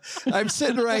 Jessica. I'm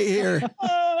sitting right here.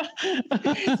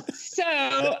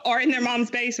 Or in their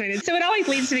mom's basement. And so it always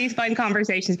leads to these fun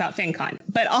conversations about FinCon.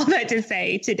 But all that to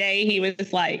say, today he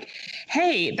was like,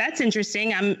 hey, that's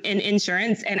interesting. I'm in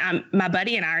insurance, and my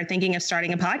buddy and I are thinking of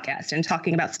starting a podcast and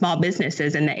talking about small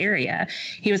businesses in the area.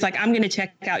 He was like, I'm going to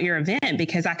check out your event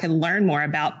because I could learn more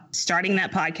about starting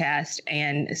that podcast.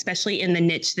 And especially in the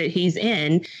niche that he's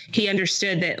in, he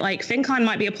understood that FinCon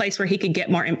might be a place where he could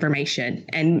get more information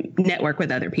and network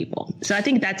with other people. So I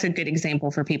think that's a good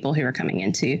example for people who are coming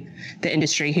into the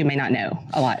industry who may not know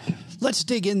a lot. Let's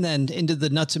dig in then into the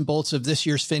nuts and bolts of this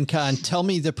year's FinCon. Tell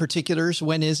me the particulars.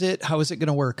 When is it? How is it going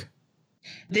to work?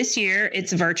 This year,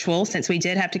 it's virtual since we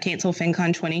did have to cancel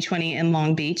FinCon 2020 in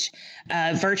Long Beach.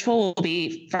 Virtual will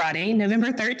be Friday,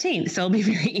 November 13th. So it'll be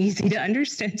very easy to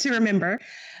understand, to remember.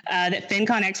 That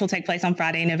FinCon X will take place on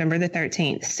Friday, November the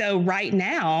 13th. So right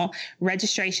now,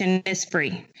 registration is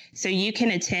free. So you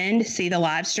can attend, see the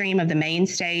live stream of the main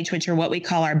stage, which are what we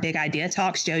call our big idea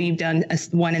talks. Joe, you've done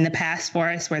one in the past for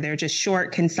us where they're just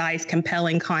short, concise,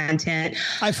 compelling content.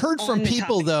 I've heard from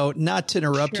people, though, not to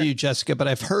interrupt Sure. you, Jessica, but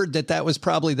I've heard that was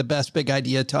probably the best big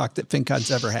idea talk that FinCon's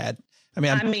ever had. I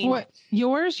mean, what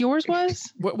yours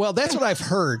was? Well, that's what I've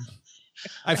heard.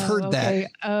 I've heard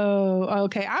that. Oh,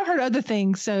 okay. I've heard other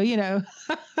things. So,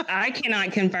 I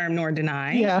cannot confirm nor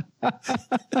deny. Yeah.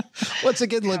 Once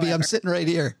again, Libby, I'm sitting right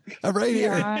here. I'm right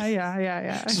here.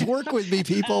 Yeah. Just work with me,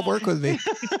 people. Work with me.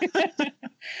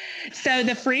 So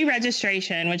the free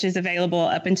registration, which is available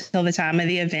up until the time of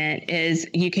the event, is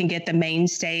you can get the main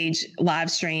stage live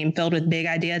stream filled with big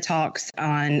idea talks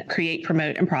on create,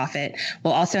 promote, and profit.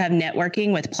 We'll also have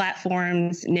networking with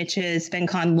platforms, niches,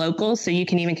 FinCon locals, so you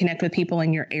can even connect with people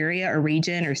in your area or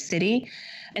region or city.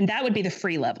 And that would be the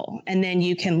free level. And then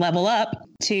you can level up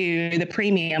to the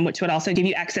premium, which would also give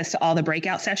you access to all the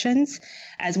breakout sessions,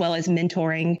 as well as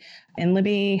mentoring. And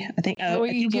Libby, I think,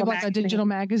 you get a digital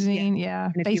magazine.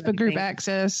 Yeah. Facebook group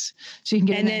access. So you can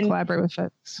get in and collaborate with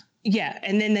folks. Yeah.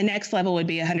 And then the next level would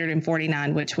be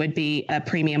 $149, which would be a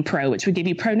premium pro, which would give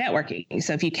you pro networking.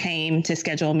 So if you came to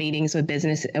schedule meetings with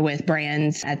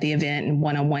brands at the event and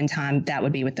one-on-one time, that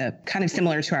would be with the kind of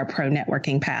similar to our pro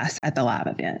networking pass at the live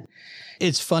event.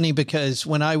 It's funny because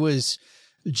when I was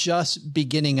just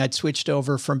beginning, I'd switched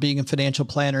over from being a financial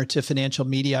planner to financial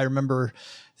media. I remember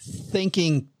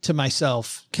thinking to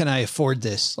myself, can I afford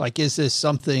this? Is this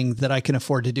something that I can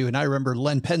afford to do? And I remember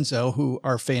Len Penzo, who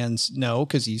our fans know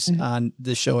because he's on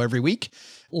the show every week.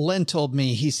 Len told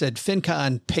me, he said,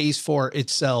 FinCon pays for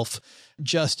itself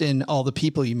just in all the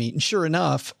people you meet. And sure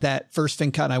enough, that first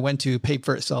FinCon I went to paid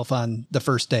for itself on the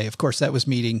first day. Of course, that was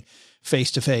meeting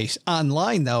face to face.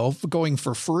 Online, though, going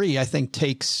for free, I think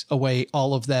takes away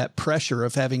all of that pressure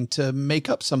of having to make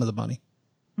up some of the money.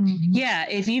 Yeah.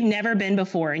 If you've never been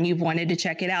before and you've wanted to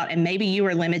check it out, and maybe you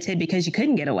were limited because you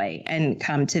couldn't get away and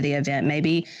come to the event,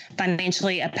 maybe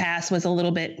financially a pass was a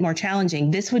little bit more challenging,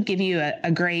 this would give you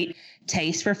a great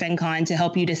taste for FinCon to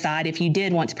help you decide if you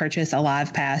did want to purchase a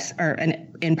live pass or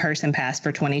an in-person pass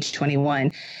for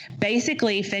 2021.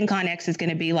 Basically, FinCon X is going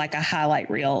to be like a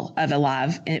highlight reel of a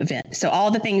live event. So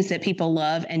all the things that people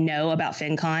love and know about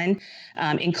FinCon,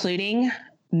 including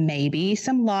maybe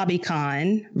some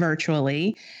LobbyCon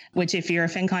virtually, which if you're a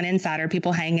FinCon insider,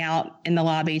 people hang out in the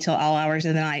lobby till all hours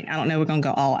of the night. I don't know, we're going to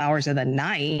go all hours of the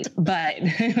night, but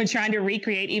we're trying to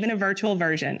recreate even a virtual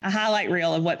version, a highlight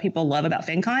reel of what people love about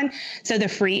FinCon. So the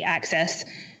free access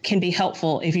can be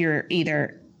helpful if you're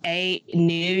either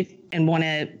new and want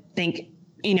to think,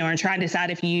 or try to decide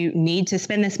if you need to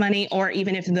spend this money, or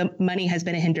even if the money has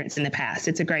been a hindrance in the past.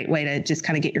 It's a great way to just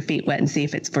kind of get your feet wet and see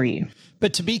if it's for you.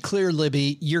 But to be clear,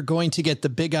 Libby, you're going to get the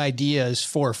big ideas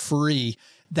for free.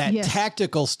 That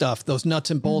tactical stuff, those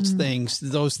nuts and bolts things,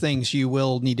 those things you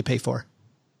will need to pay for.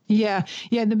 Yeah.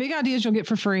 The big ideas you'll get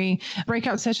for free.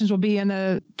 Breakout sessions will be in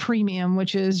the premium,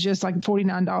 which is just like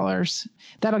 $49.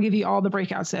 That'll give you all the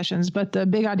breakout sessions, but the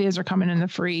big ideas are coming in the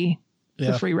free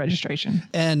registration.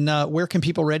 And where can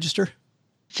people register?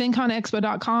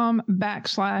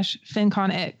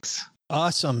 FinConExpo.com/FinConX.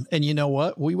 Awesome. And you know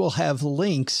what? We will have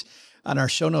links on our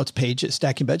show notes page at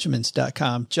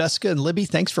stackingbenjamins.com. Jessica and Libby,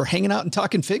 thanks for hanging out and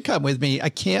talking FinCon with me. I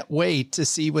can't wait to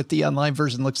see what the online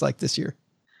version looks like this year.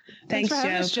 Thanks, for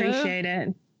having Joe. us, Joe. Appreciate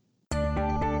it.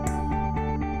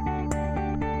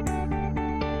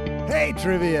 Hey,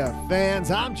 trivia fans,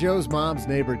 I'm Joe's mom's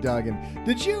neighbor, Doug. And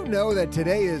did you know that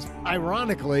today is,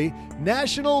 ironically,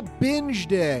 National Binge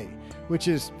Day? Which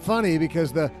is funny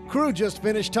because the crew just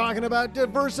finished talking about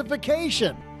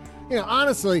diversification. You know,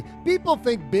 honestly, people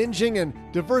think binging and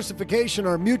diversification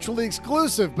are mutually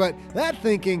exclusive, but that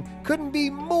thinking couldn't be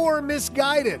more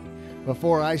misguided.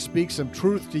 Before I speak some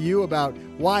truth to you about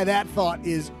why that thought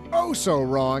is oh so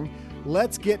wrong,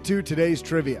 let's get to today's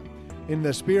trivia. In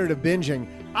the spirit of binging,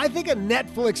 I think a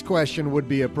Netflix question would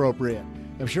be appropriate.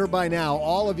 I'm sure by now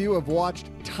all of you have watched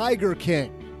Tiger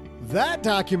King. That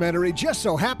documentary just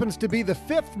so happens to be the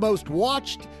 5th most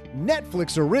watched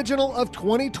Netflix original of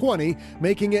 2020,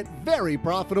 making it very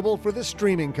profitable for the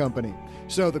streaming company.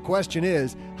 So the question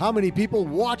is, how many people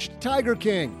watched Tiger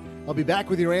King? I'll be back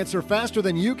with your answer faster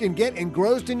than you can get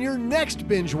engrossed in your next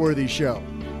binge-worthy show.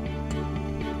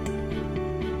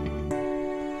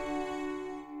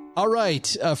 All right.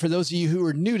 For those of you who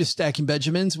are new to Stacking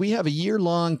Benjamins, we have a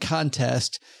year-long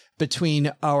contest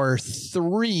between our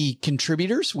 3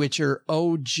 contributors, which are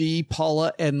OG,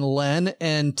 Paula, and Len.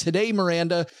 And today,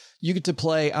 Miranda, you get to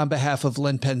play on behalf of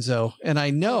Len Penzo. And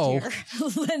I know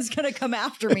Len's going to come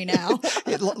after me now.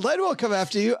 Len will come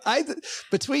after you.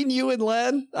 Between you and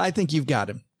Len, I think you've got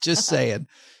him. Just saying.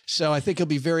 So I think he'll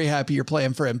be very happy you're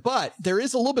playing for him. But there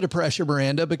is a little bit of pressure,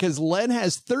 Miranda, because Len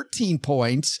has 13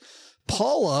 points.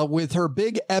 Paula, with her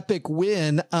big epic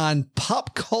win on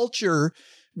pop culture,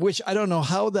 which I don't know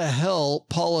how the hell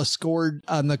Paula scored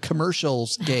on the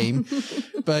commercials game,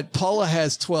 but Paula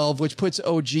has 12, which puts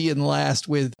OG in last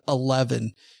with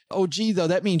 11. OG, though,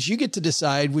 that means you get to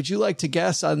decide. Would you like to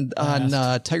guess on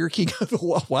Tiger King?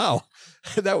 Wow,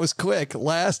 that was quick.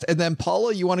 Last. And then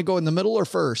Paula, you want to go in the middle or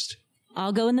first?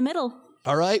 I'll go in the middle.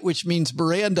 All right, which means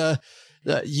Miranda,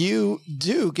 you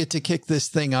do get to kick this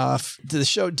thing off to the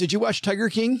show. Did you watch Tiger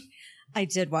King? I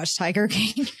did watch Tiger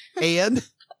King. And?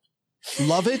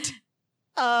 Love it?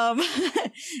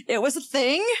 It was a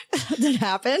thing that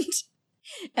happened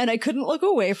and I couldn't look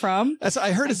away from.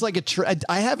 I heard it's like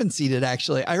I haven't seen it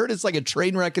actually. I heard it's like a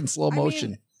train wreck in slow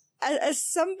motion. As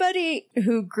somebody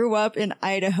who grew up in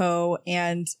Idaho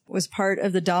and was part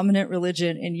of the dominant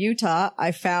religion in Utah,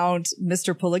 I found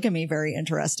Mr. Polygamy very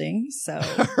interesting. So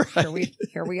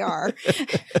here we are.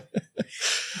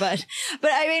 But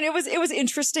I mean, it was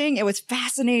interesting. It was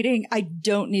fascinating. I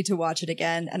don't need to watch it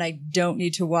again, and I don't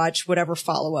need to watch whatever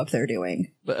follow-up they're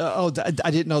doing. I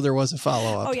didn't know there was a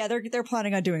follow-up. Oh yeah, they're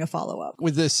planning on doing a follow-up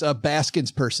with this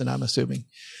Baskins person, I'm assuming.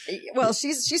 Well,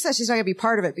 she says she's not going to be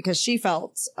part of it because she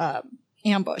felt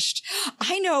ambushed.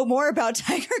 I know more about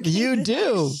Tiger King. You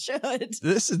do. Should.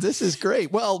 This is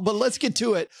great. Well, but let's get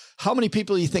to it. How many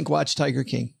people do you think watch Tiger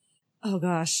King? Oh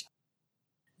gosh,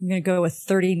 I'm going to go with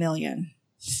 30 million.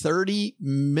 30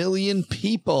 million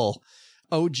people.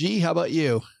 OG, how about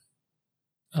you?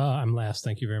 I'm last.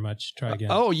 Thank you very much. Try again.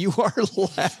 Oh, you are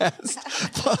last.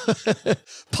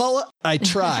 Paula, I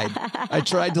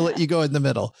tried to let you go in the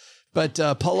middle. But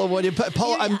Paula, what do you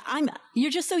Paula?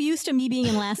 You're just so used to me being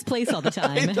in last place all the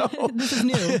time. This is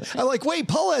new. I'm like, wait,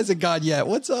 Paula hasn't gone yet.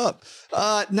 What's up?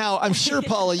 Now, I'm sure,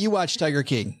 Paula, you watched Tiger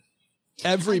King.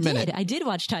 Every minute. I did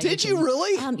watch Tiger King. Did you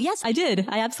really? Yes, I did.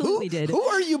 I absolutely did. Who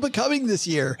are you becoming this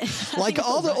year? Like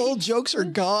all the old jokes are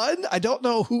gone? I don't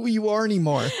know who you are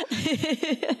anymore.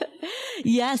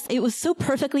 Yes, it was so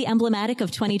perfectly emblematic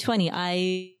of 2020.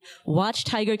 I watched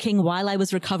Tiger King while I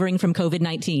was recovering from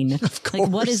COVID-19. Of course.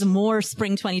 Like, what is more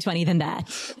spring 2020 than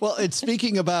that? Well, it's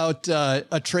speaking about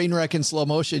a train wreck in slow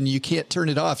motion. You can't turn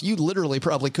it off. You literally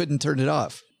probably couldn't turn it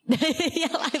off. Yeah,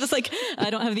 I was like, I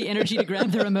don't have the energy to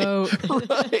grab the remote.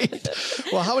 Right.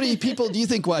 Well, how many people do you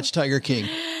think watch Tiger King?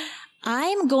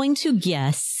 I'm going to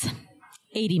guess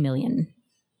 80 million.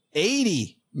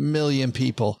 80 million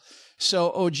people.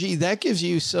 So, OG, that gives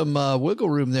you some wiggle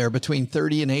room there between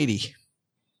 30 and 80.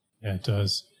 Yeah, it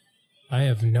does. I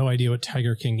have no idea what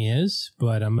Tiger King is,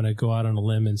 but I'm going to go out on a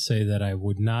limb and say that I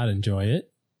would not enjoy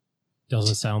it.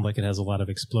 Doesn't sound like it has a lot of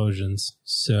explosions.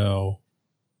 So,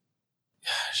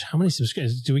 gosh, how many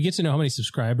subscribers? Do we get to know how many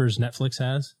subscribers Netflix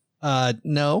has?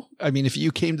 No. I mean, if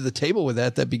you came to the table with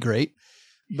that, that'd be great.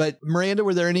 But Miranda,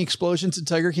 were there any explosions in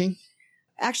Tiger King?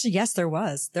 Actually, yes, there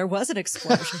was. There was an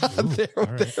explosion.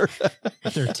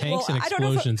 If there are tanks and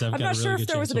explosions, I'm not sure if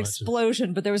there was an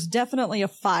explosion, but there was definitely a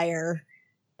fire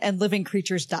and living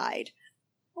creatures died.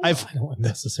 I don't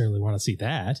necessarily want to see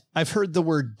that. I've heard the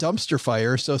word dumpster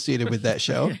fire associated with that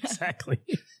show. Exactly.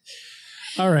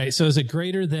 All right. So is it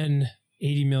greater than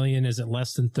 80 million? Is it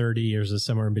less than 30? Or is it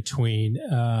somewhere in between?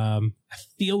 I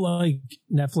feel like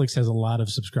Netflix has a lot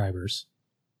of subscribers.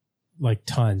 Like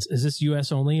tons. Is this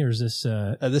U.S. only, or is this?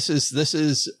 This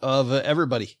is of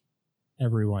everybody.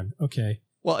 Everyone. Okay.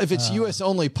 Well, if it's U.S.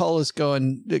 only, Paula's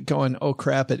going. Oh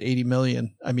crap! At 80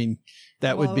 million. I mean,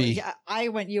 that would be. Yeah, I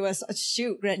went U.S.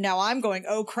 Shoot. Now I'm going.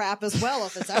 Oh crap! As well.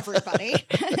 If it's everybody.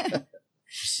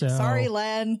 So, sorry,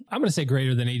 Len. I'm going to say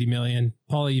greater than 80 million.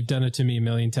 Paula, you've done it to me a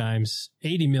million times.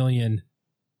 80 million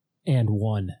and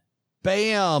one.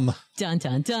 Bam. Dun,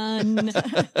 dun, dun.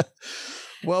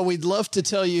 Well, we'd love to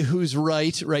tell you who's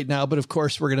right now, but of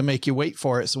course we're going to make you wait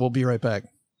for it. So we'll be right back.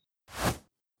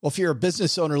 Well, if you're a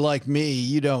business owner like me,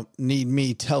 you don't need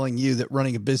me telling you that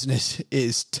running a business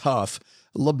is tough.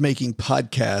 I love making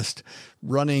podcasts.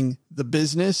 Running the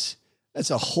business,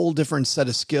 that's a whole different set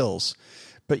of skills.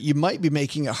 But you might be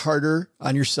making it harder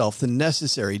on yourself than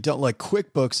necessary. Don't let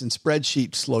QuickBooks and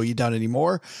spreadsheets slow you down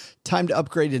anymore. Time to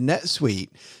upgrade to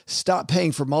NetSuite. Stop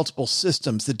paying for multiple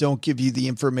systems that don't give you the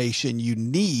information you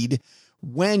need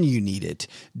when you need it.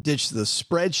 Ditch the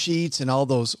spreadsheets and all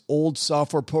those old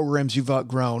software programs you've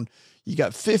outgrown. You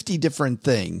got 50 different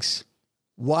things.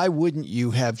 Why wouldn't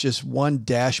you have just one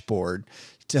dashboard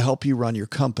to help you run your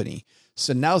company?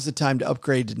 So now's the time to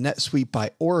upgrade to NetSuite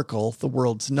by Oracle, the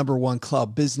world's #1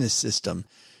 cloud business system.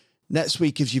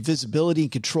 NetSuite gives you visibility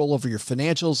and control over your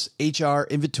financials, HR,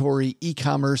 inventory,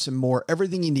 e-commerce, and more.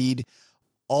 Everything you need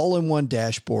all in one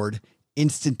dashboard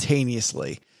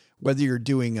instantaneously. Whether you're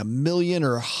doing $1 million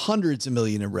or hundreds of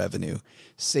millions in revenue,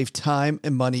 save time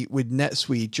and money with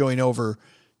NetSuite. Join over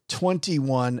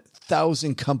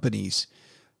 21,000 companies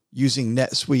using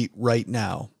NetSuite right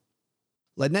now.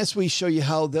 Let NetSuite show you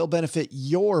how they'll benefit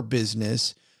your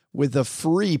business with a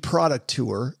free product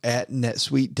tour at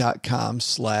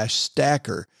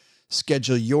netsuite.com/stacker.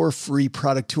 Schedule your free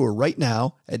product tour right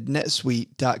now at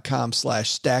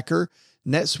netsuite.com/stacker,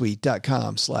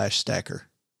 netsuite.com/stacker.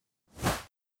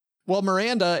 Well,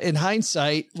 Miranda, in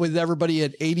hindsight, with everybody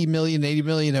at 80 million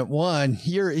at one,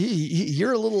 you're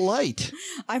a little light.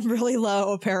 I'm really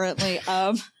low, apparently.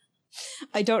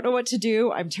 I don't know what to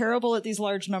do. I'm terrible at these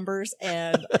large numbers,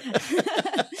 and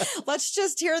let's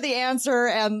just hear the answer.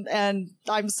 And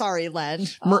I'm sorry, Len.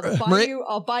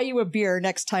 I'll buy you a beer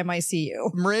next time I see you.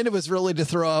 Miranda was really to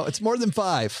throw out. It's more than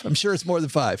 5. I'm sure it's more than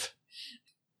 5.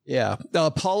 Yeah.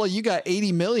 Paula, you got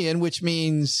 80 million, which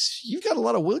means you've got a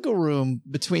lot of wiggle room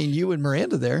between you and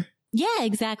Miranda there. Yeah,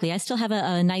 exactly. I still have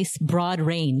a nice broad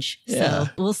range. Yeah.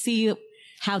 So we'll see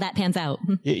how that pans out.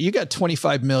 You got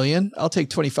 25 million. I'll take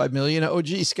 25 million. Oh,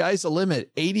 gee, sky's the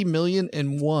limit. 80 million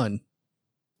and one.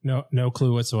 No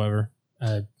clue whatsoever.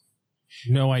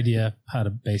 No idea how to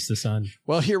base this on.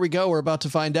 Well, here we go. We're about to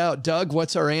find out. Doug,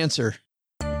 what's our answer?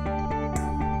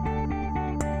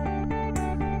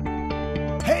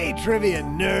 Hey, trivia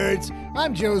nerds.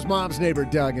 I'm Joe's mom's neighbor,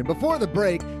 Doug, and before the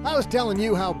break, I was telling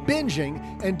you how binging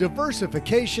and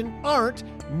diversification aren't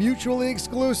mutually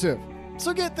exclusive.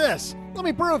 So get this. Let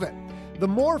me prove it. The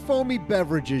more foamy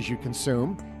beverages you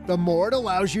consume, the more it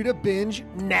allows you to binge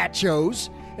nachos.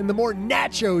 And the more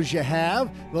nachos you have,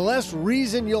 the less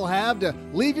reason you'll have to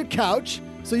leave your couch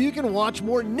so you can watch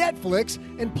more Netflix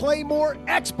and play more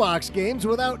Xbox games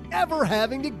without ever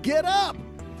having to get up.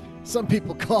 Some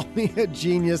people call me a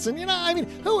genius, and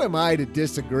who am I to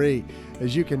disagree?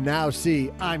 As you can now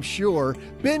see, I'm sure,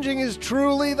 binging is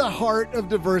truly the heart of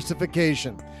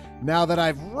diversification. Now that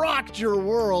I've rocked your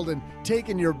world and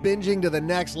taken your binging to the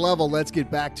next level, let's get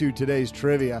back to today's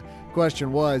trivia.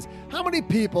 Question was, how many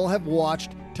people have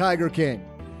watched Tiger King?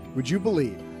 Would you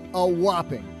believe a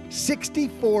whopping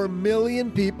 64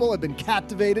 million people have been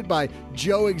captivated by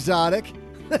Joe Exotic?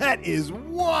 That is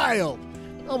wild!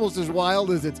 Almost as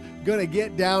wild as it's gonna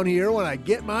get down here when I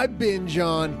get my binge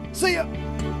on. See ya!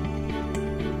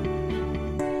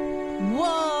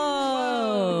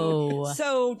 Whoa!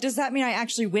 So does that mean I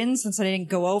actually win since I didn't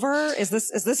go over? Is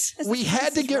this we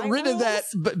had to get rid of that,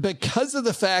 but because of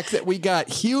the fact that we got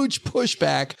huge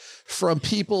pushback from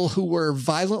people who were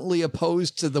violently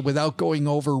opposed to the without going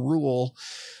over rule,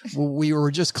 we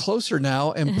were just closer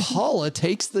now, and Paula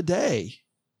takes the day.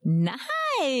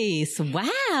 Nice.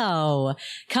 Wow.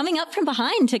 Coming up from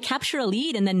behind to capture a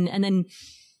lead and then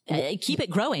keep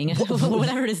it growing.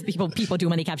 Whatever it is people do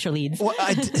when they capture leads. Well,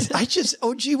 I just,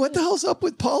 gee, what the hell's up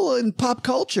with Paula and pop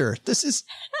culture? This is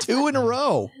 2 in a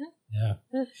row. Yeah.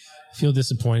 I feel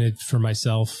disappointed for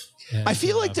myself. And, I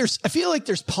feel like there's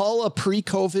Paula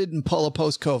pre-COVID and Paula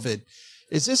post-COVID.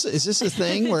 Is this a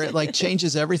thing where it like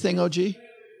changes everything, OG?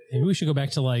 Maybe we should go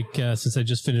back to since I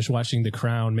just finished watching The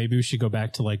Crown, maybe we should go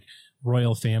back to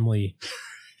royal family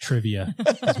trivia.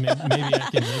 Maybe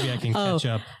I can catch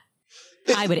up.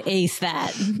 I would ace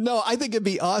that. No, I think it'd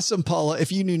be awesome, Paula,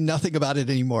 if you knew nothing about it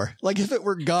anymore. Like if it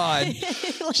were gone,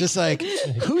 just like,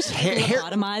 whose hair?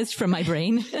 Lobotomized from my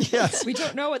brain. Yes. We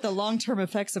don't know what the long-term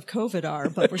effects of COVID are,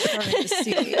 but we're starting to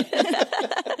see.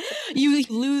 You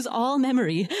lose all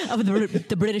memory of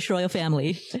the British royal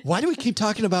family. Why do we keep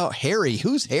talking about Harry?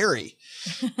 Who's Harry?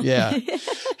 Yeah.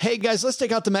 Hey, guys, let's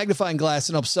take out the magnifying glass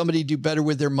and help somebody do better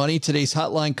with their money. Today's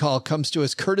hotline call comes to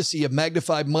us courtesy of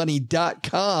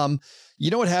magnifymoney.com. You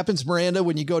know what happens, Miranda,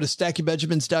 when you go to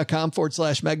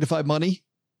stackingbenjamins.com/magnifymoney?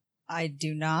 I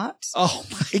do not. Oh,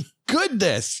 my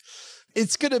goodness.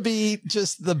 It's going to be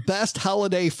just the best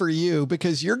holiday for you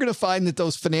because you're going to find that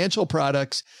those financial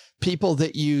products, people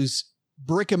that use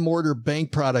brick and mortar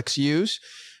bank products use,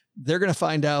 they're going to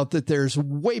find out that there's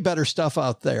way better stuff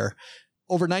out there.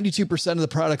 Over 92% of the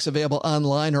products available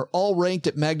online are all ranked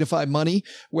at Magnify Money,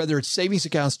 whether it's savings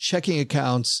accounts, checking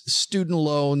accounts, student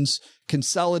loans,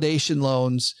 consolidation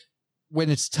loans. When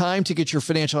it's time to get your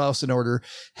financial house in order,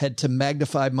 head to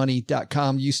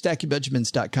magnifymoney.com. Use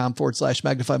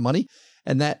stackingbenjamins.com/magnifymoney.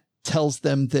 And that tells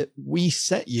them that we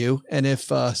sent you. And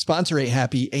if sponsor ain't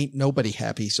happy, ain't nobody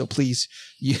happy. So please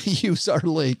use our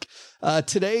link.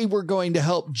 Today, we're going to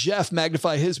help Jeff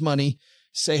magnify his money.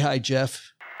 Say hi, Jeff.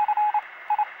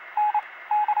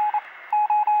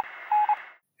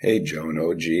 Hey, Joe and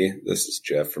OG. This is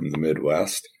Jeff from the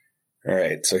Midwest. All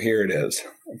right, so here it is.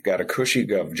 I've got a cushy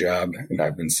gov job, and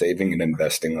I've been saving and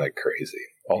investing like crazy.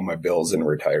 All my bills in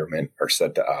retirement are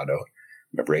set to auto.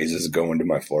 My raises go into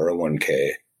my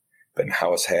 401k. Been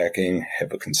house hacking,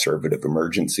 have a conservative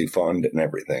emergency fund, and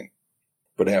everything.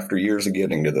 But after years of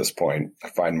getting to this point, I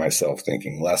find myself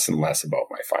thinking less and less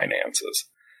about my finances.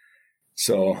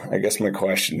 So I guess my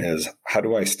question is, how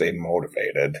do I stay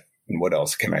motivated, and what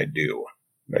else can I do?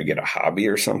 Do I get a hobby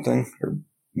or something? Or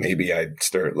maybe I'd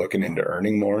start looking into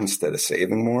earning more instead of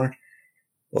saving more?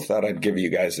 Well, thought I'd give you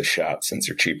guys a shot since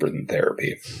you're cheaper than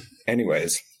therapy.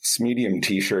 Anyways, this medium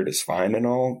t-shirt is fine and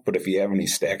all, but if you have any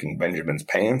Stacking Benjamins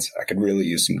pants, I could really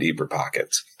use some deeper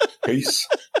pockets. Peace.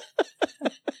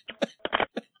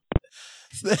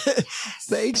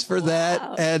 Thanks for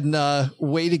that. And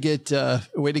way to get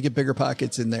bigger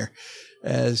pockets in there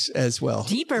as well.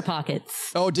 Deeper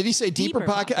pockets. Oh, did he say deeper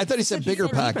pocket? I thought he said bigger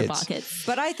pockets.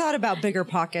 But I thought about bigger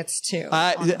pockets too,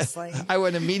 honestly. I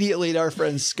went immediately to our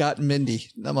friends Scott and Mindy.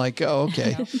 I'm like, oh,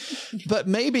 okay. But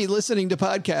maybe listening to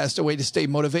podcasts a way to stay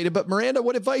motivated. But Miranda,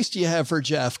 what advice do you have for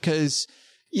Jeff? Because,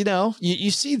 you know, you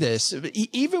see this,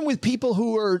 even with people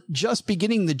who are just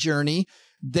beginning the journey,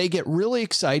 they get really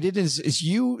excited, as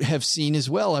you have seen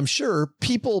as well. I'm sure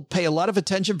people pay a lot of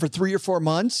attention for 3 or 4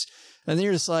 months, and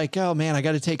they're just like, oh, man, I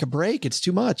got to take a break. It's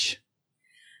too much.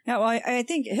 Now, I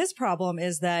think his problem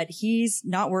is that he's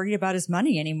not worried about his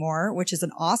money anymore, which is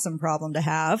an awesome problem to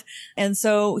have. And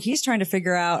so he's trying to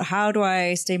figure out, how do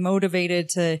I stay motivated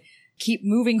to keep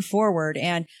moving forward?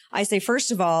 And I say,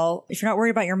 first of all, if you're not worried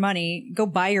about your money, go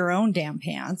buy your own damn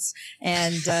pants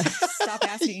and stop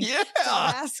asking.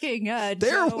 Stop asking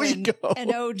Joe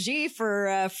and OG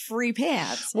for free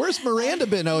pants. Where's Miranda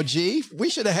been, OG?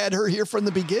 We should have had her here from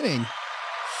the beginning.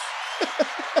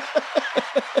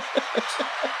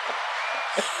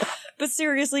 But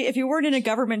seriously, if you weren't in a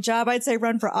government job, I'd say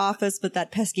run for office, but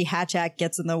that pesky Hatch Act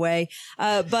gets in the way.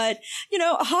 But, you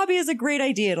know, a hobby is a great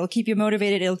idea. It'll keep you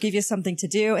motivated. It'll give you something to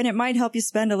do, and it might help you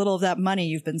spend a little of that money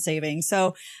you've been saving.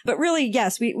 So, but really,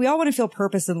 yes, we all want to feel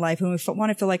purpose in life, and we want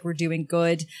to feel like we're doing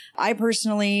good. I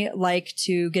personally like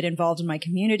to get involved in my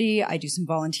community. I do some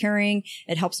volunteering.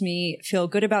 It helps me feel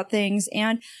good about things.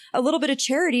 And a little bit of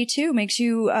charity, too, makes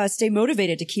you stay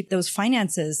motivated to keep those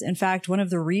finances. In fact, one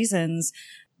of the reasons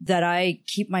that I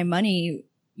keep my money,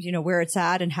 you know, where it's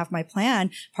at and have my plan,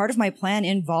 part of my plan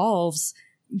involves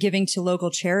giving to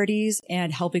local charities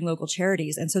and helping local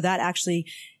charities. And so that actually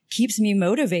keeps me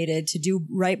motivated to do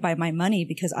right by my money,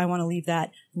 because I want to leave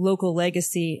that local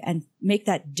legacy and make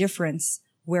that difference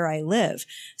where I live.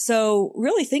 So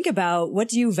really think about, what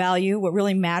do you value? What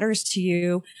really matters to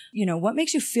you? You know, what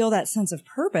makes you feel that sense of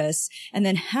purpose? And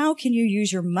then how can you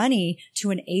use your money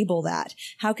to enable that?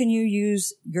 How can you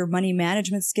use your money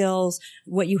management skills,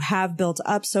 what you have built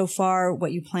up so far,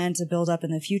 what you plan to build up in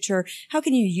the future? How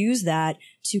can you use that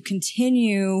to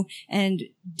continue and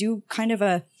do kind of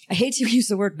I hate to use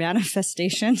the word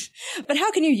manifestation, but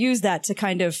how can you use that to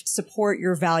kind of support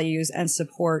your values and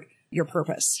support your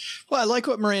purpose? Well, I like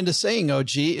what Miranda's saying,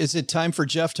 OG. Is it time for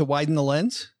Jeff to widen the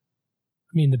lens?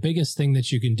 I mean, the biggest thing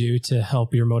that you can do to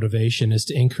help your motivation is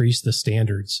to increase the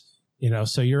standards. You know,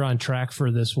 so you're on track for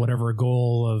this whatever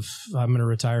goal of, I'm going to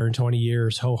retire in 20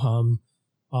 years, ho hum,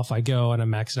 off I go, and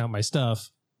I'm maxing out my stuff.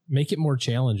 Make it more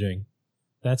challenging.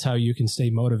 That's how you can stay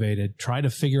motivated. Try to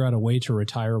figure out a way to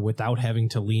retire without having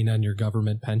to lean on your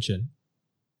government pension.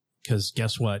 Because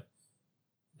guess what?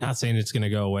 Not saying it's going to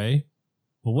go away,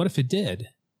 but what if it did?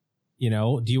 You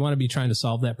know, do you want to be trying to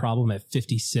solve that problem at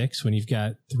 56 when you've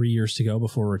got 3 years to go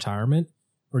before retirement?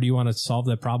 Or do you want to solve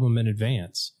that problem in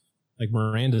advance? Like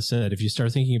Miranda said, if you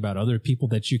start thinking about other people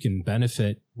that you can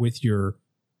benefit with your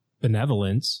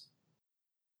benevolence,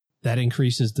 that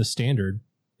increases the standard.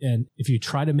 And if you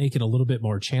try to make it a little bit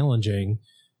more challenging,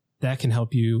 that can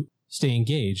help you stay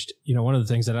engaged. You know, one of the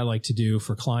things that I like to do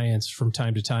for clients from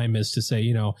time to time is to say,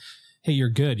 you know, hey, you're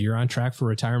good. You're on track for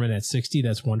retirement at 60.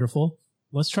 That's wonderful.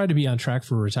 Let's try to be on track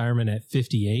for retirement at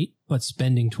 58, but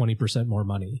spending 20% more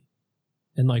money.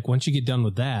 And like, once you get done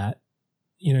with that,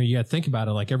 you know, you got to think about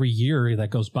it. Like every year that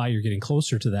goes by, you're getting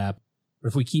closer to that. But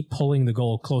if we keep pulling the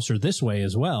goal closer this way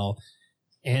as well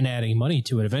and adding money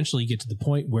to it, eventually you get to the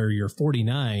point where you're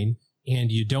 49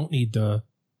 and you don't need the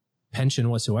pension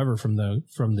whatsoever from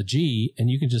the G. And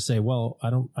you can just say, well,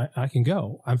 I can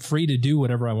go. I'm free to do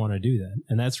whatever I want to do then.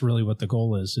 And that's really what the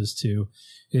goal is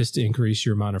to increase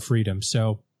your amount of freedom.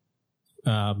 So,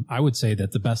 I would say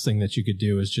that the best thing that you could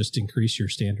do is just increase your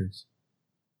standards.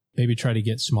 Maybe try to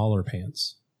get smaller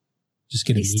pants. Just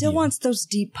get a medium. He still wants those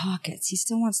deep pockets. He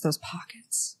still wants those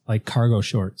pockets. Like cargo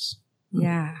shorts.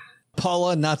 Yeah.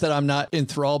 Paula, not that I'm not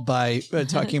enthralled by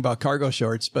talking about cargo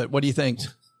shorts, but what do you think?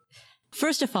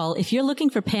 First of all, if you're looking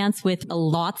for pants with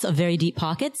lots of very deep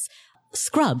pockets,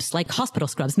 scrubs, like hospital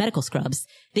scrubs, medical scrubs,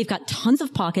 they've got tons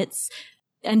of pockets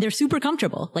and they're super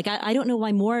comfortable. Like I don't know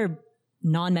why more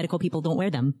non-medical people don't wear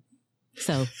them.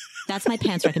 So that's my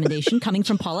pants recommendation coming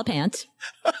from Paula Pant.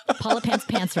 Paula Pant's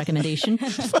pants recommendation.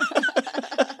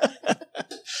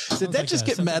 Did that just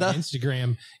get meta? Like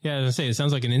Instagram. Yeah, I was gonna say, it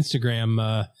sounds like an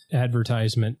Instagram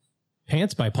advertisement.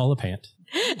 Pants by Paula Pant.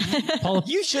 Paula,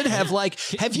 you should have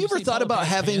have you ever thought about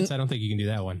having... Pants? I don't think you can do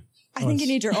that one. I think you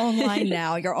need your own line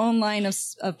now, your own line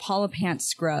of Paula Pant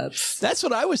scrubs. That's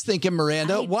what I was thinking,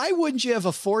 Miranda. Why wouldn't you have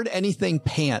Afford Anything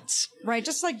pants? Right,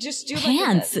 just do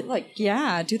pants. Do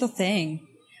the thing.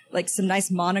 Like some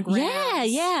nice monograms.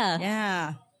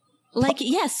 Yeah. Like,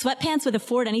 sweatpants with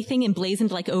Afford Anything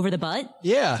emblazoned like over the butt.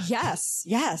 Yeah. Yes.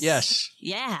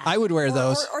 Yeah. I would wear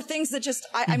those. Or things that just,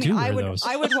 I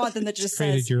would want them that just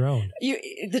created says, your own.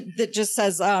 That just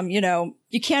says,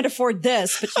 you can't afford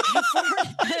this, but you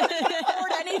can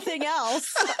afford anything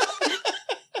else.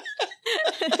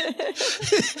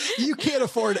 You can't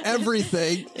afford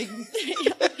everything.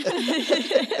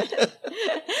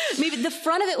 Maybe the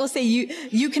front of it will say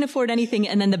you can afford anything,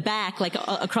 and then the back, like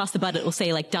across the butt, it will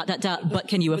say like ... but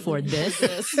can you afford this?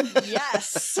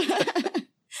 Yes.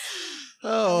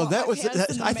 Oh, that was.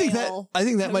 I think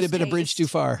that might have been a bridge too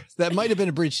far. That might have been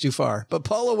a bridge too far. But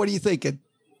Paula, what are you thinking?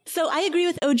 So I agree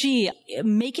with OG.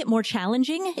 Make it more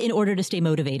challenging in order to stay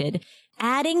motivated.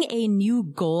 Adding a new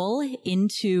goal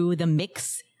into the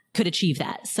mix could achieve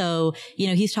that. So,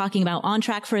 he's talking about on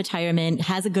track for retirement,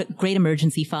 has a great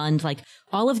emergency fund, like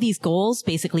all of these goals,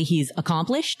 basically he's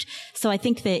accomplished. So I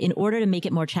think that in order to make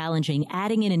it more challenging,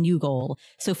 adding in a new goal.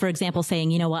 So for example,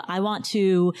 saying, you know what, I want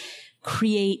to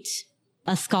create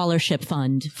a scholarship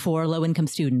fund for low income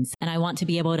students, and I want to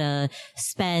be able to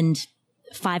spend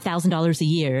 $5,000 a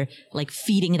year, like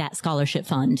feeding that scholarship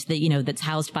fund that, that's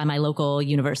housed by my local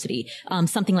university.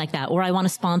 Something like that. Or I want to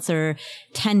sponsor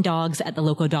 10 dogs at the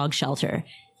local dog shelter.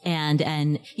 And,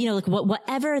 like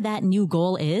whatever that new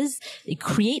goal is,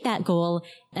 create that goal.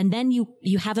 And then you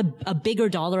have a bigger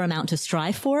dollar amount to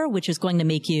strive for, which is going to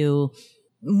make you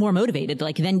more motivated.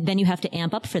 Like then you have to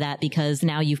amp up for that because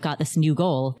now you've got this new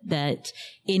goal that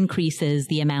increases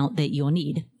the amount that you'll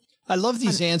need. I love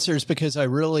these answers because I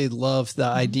really love the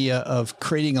idea of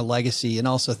creating a legacy and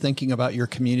also thinking about your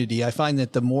community. I find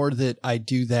that the more that I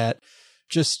do that,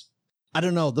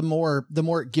 the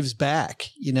more it gives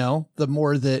back, the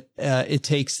more that it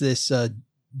takes this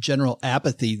general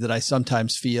apathy that I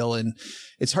sometimes feel. And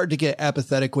it's hard to get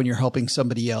apathetic when you're helping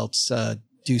somebody else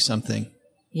do something.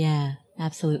 Yeah.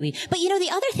 Absolutely. But the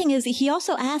other thing is he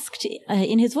also asked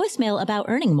in his voicemail about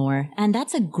earning more. And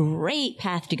that's a great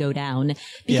path to go down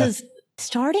because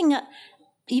starting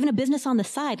even a business on the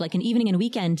side, like an evening and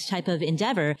weekend type of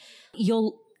endeavor,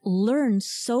 you'll learn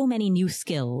so many new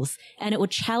skills and it will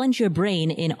challenge your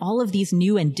brain in all of these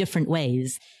new and different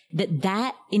ways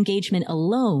that engagement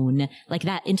alone, like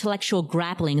that intellectual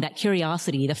grappling, that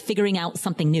curiosity, the figuring out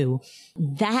something new,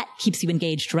 that keeps you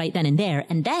engaged right then and there.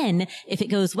 And then if it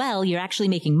goes well, you're actually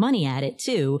making money at it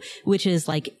too, which is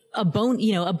like a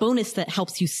bonus that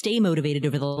helps you stay motivated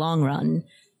over the long run.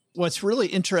 What's really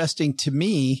interesting to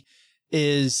me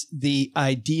is the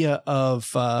idea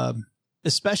of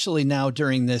especially now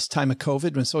during this time of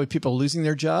COVID when so many people are losing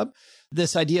their job.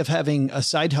 This idea of having a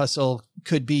side hustle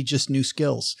could be just new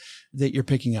skills that you're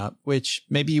picking up, which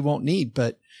maybe you won't need,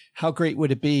 but how great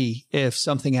would it be if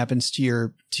something happens to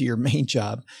your main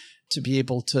job to be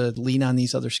able to lean on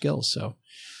these other skills? So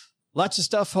lots of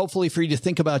stuff, hopefully, for you to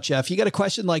think about, Jeff. You got a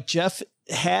question like Jeff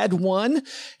had one,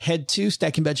 head to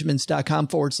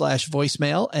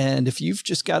stackingbenjamins.com/voicemail. And if you've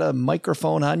just got a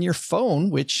microphone on your phone,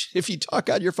 which if you talk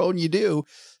on your phone, you do,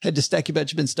 head to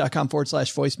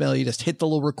stackingbenjamins.com/voicemail. You just hit the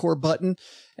little record button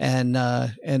and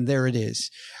there it is.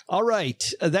 All right.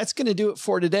 That's going to do it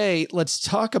for today. Let's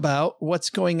talk about what's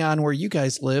going on where you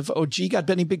guys live. OG, got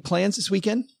any big plans this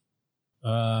weekend?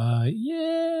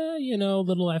 Yeah,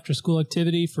 little after school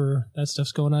activity for that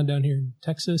stuff's going on down here in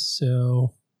Texas.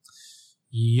 So,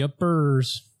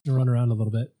 yuppers, run around a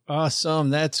little bit. Awesome.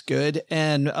 That's good.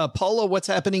 And Paula, what's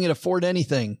happening at Afford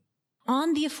Anything?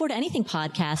 On the Afford Anything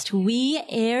podcast, we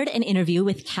aired an interview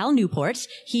with Cal Newport.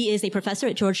 He is a professor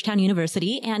at Georgetown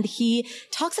University, and he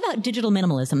talks about digital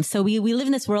minimalism. So we live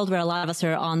in this world where a lot of us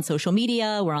are on social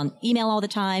media, we're on email all the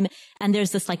time, and there's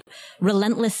this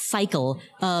relentless cycle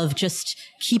of just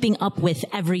keeping up with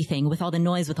everything, with all the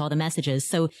noise, with all the messages.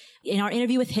 So in our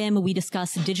interview with him, we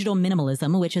discuss digital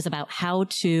minimalism, which is about how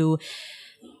to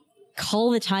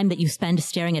cull the time that you spend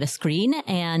staring at a screen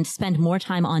and spend more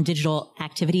time on digital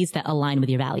activities that align with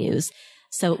your values.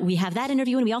 So we have that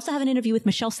interview, and we also have an interview with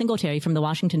Michelle Singletary from the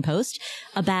Washington Post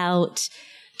about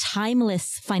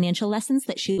timeless financial lessons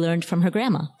that she learned from her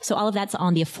grandma. So all of that's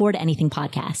on the Afford Anything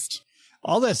podcast.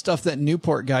 All that stuff that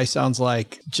Newport guy sounds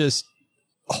like just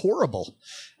horrible.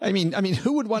 I mean,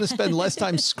 who would want to spend less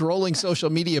time scrolling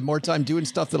social media, more time doing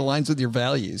stuff that aligns with your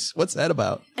values? What's that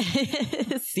about?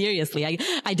 Seriously,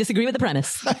 I disagree with the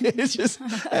premise. It's just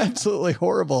absolutely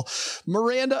horrible.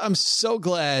 Miranda, I'm so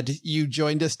glad you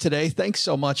joined us today. Thanks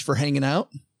so much for hanging out.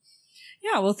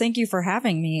 Yeah, well, thank you for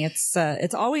having me.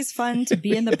 It's always fun to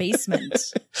be in the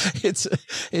basement.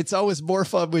 It's always more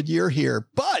fun when you're here.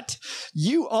 But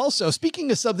you also,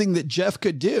 speaking of something that Jeff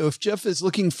could do, if Jeff is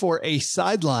looking for a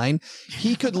sideline,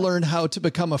 he could learn how to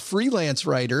become a freelance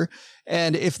writer.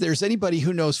 And if there's anybody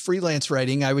who knows freelance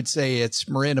writing, I would say it's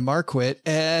Miranda Marquit.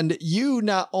 And you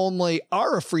not only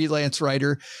are a freelance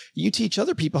writer, you teach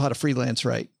other people how to freelance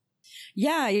write.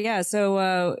 Yeah.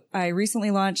 So I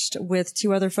recently launched with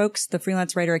two other folks the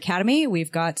Freelance Writer Academy.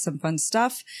 We've got some fun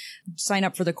stuff. Sign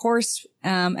up for the course,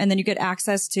 and then you get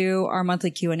access to our monthly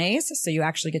Q&As. So you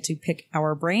actually get to pick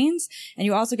our brains, and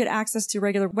you also get access to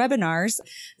regular webinars.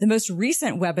 The most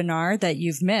recent webinar that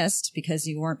you've missed because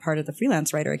you weren't part of the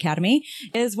Freelance Writer Academy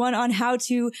is one on how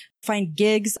to find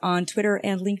gigs on Twitter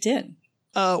and LinkedIn.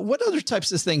 What other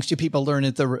types of things do people learn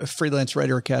at the Freelance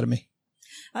Writer Academy?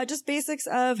 Just basics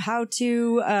of how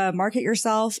to market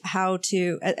yourself, how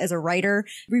to, as a writer.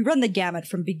 We run the gamut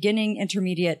from beginning,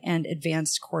 intermediate, and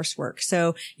advanced coursework.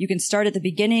 So you can start at the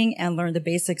beginning and learn the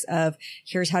basics of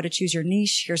here's how to choose your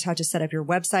niche, here's how to set up your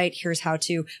website, here's how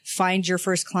to find your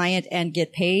first client and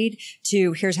get paid,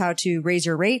 to here's how to raise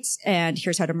your rates, and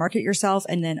here's how to market yourself,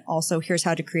 and then also here's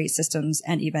how to create systems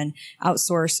and even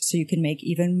outsource so you can make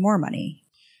even more money.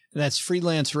 That's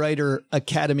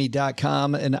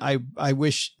freelancewriteracademy.com. And I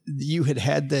wish you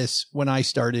had this when I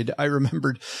started. I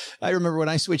remember when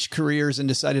I switched careers and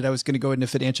decided I was going to go into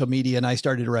financial media and I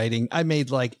started writing. I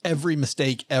made every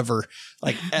mistake ever,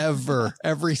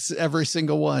 every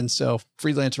single one. So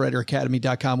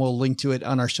freelancewriteracademy.com. We'll link to it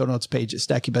on our show notes page at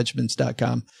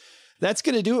stackingbenjamins.com. That's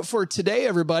going to do it for today,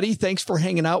 everybody. Thanks for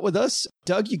hanging out with us.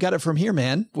 Doug, you got it from here,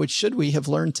 man. What should we have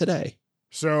learned today?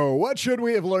 So what should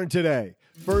we have learned today?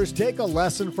 First, take a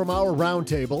lesson from our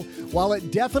roundtable. While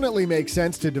it definitely makes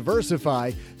sense to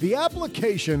diversify, the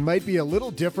application might be a little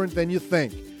different than you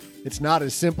think. It's not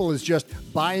as simple as just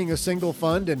buying a single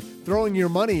fund and throwing your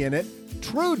money in it.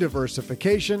 True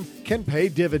diversification can pay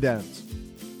dividends.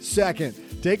 Second,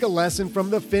 take a lesson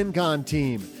from the FinCon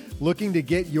team. Looking to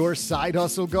get your side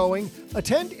hustle going?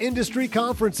 Attend industry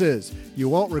conferences. You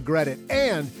won't regret it.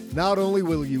 And not only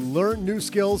will you learn new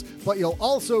skills, but you'll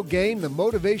also gain the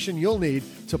motivation you'll need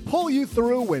to pull you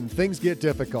through when things get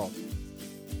difficult.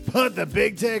 But the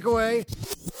big takeaway?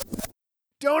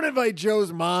 Don't invite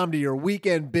Joe's mom to your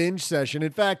weekend binge session.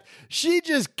 In fact, she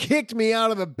just kicked me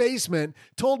out of the basement,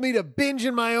 told me to binge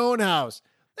in my own house.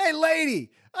 Hey,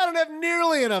 lady, I don't have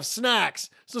nearly enough snacks,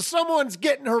 so someone's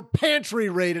getting her pantry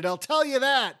raided, I'll tell you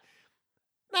that.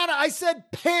 I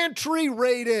said pantry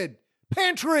raided.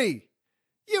 Pantry.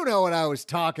 You know what I was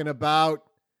talking about.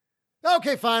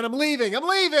 Okay, fine, I'm leaving.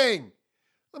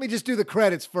 Let me just do the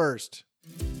credits first.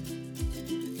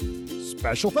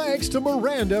 Special thanks to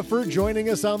Miranda for joining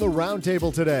us on the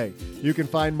roundtable today. You can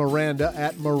find Miranda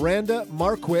at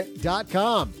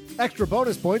mirandamarquit.com. Extra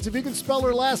bonus points if you can spell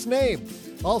her last name.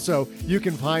 Also, you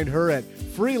can find her at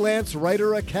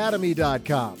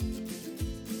freelancewriteracademy.com.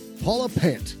 Paula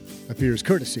Pant appears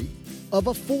courtesy of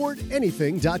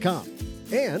affordanything.com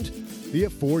and the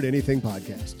Afford Anything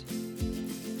podcast.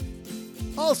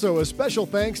 Also, a special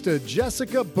thanks to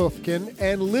Jessica Bufkin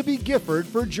and Libby Gifford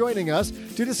for joining us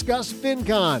to discuss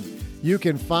FinCon. You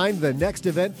can find the next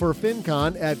event for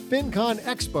FinCon at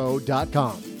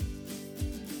finconexpo.com.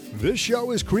 This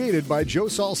show is created by Joe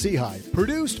Saul-Sehy,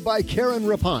 produced by Karen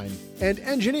Rapine, and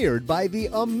engineered by the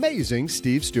amazing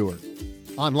Steve Stewart.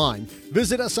 Online,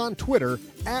 visit us on Twitter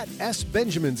at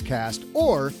SBenjaminsCast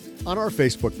or on our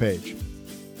Facebook page.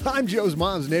 I'm Joe's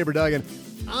mom's neighbor, Doug, and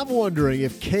I'm wondering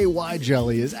if KY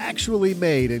jelly is actually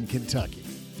made in Kentucky.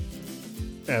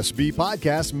 SB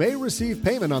Podcasts may receive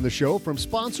payment on the show from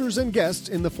sponsors and guests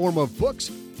in the form of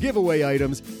books, giveaway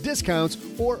items, discounts,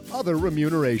 or other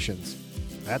remunerations.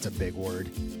 That's a big word.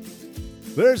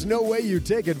 There's no way you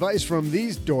take advice from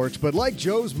these dorks, but like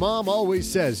Joe's mom always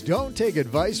says, don't take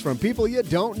advice from people you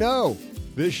don't know.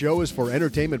 This show is for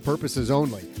entertainment purposes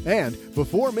only, and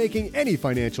before making any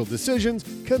financial decisions,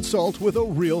 consult with a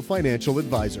real financial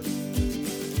advisor.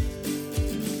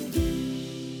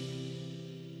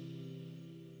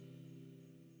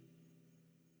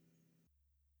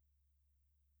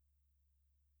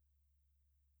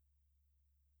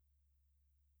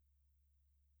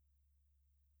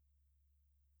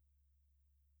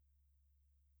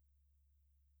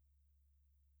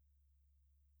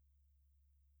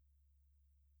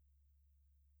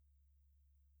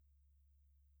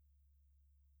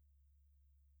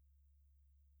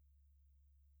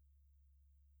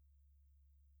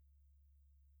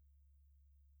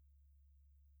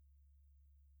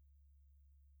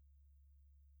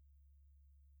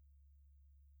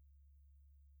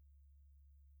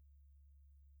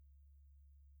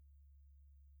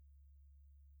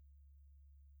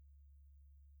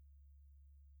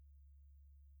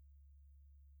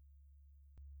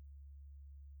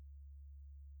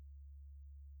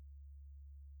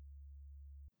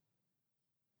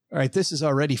 All right, this is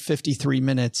already 53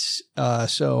 minutes,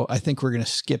 so I think we're going to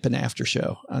skip an after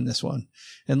show on this one,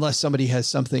 unless somebody has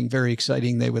something very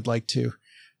exciting they would like to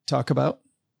talk about.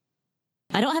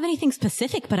 I don't have anything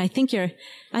specific, but I think I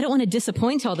don't want to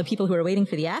disappoint all the people who are waiting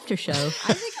for the after show.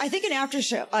 I think an after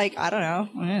show, like, I don't know.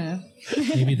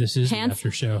 Maybe this is an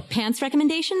after show. Pants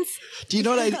recommendations? Do you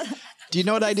know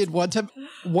what I did one time?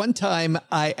 One time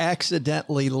I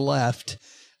accidentally left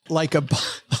like a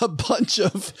bunch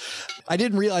of, I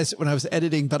didn't realize it when I was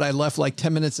editing, but I left like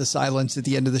 10 minutes of silence at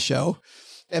the end of the show.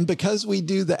 And because we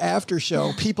do the after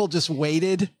show, people just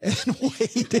waited and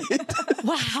waited.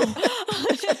 Wow.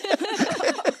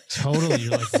 Totally.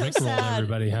 You're like Rickroll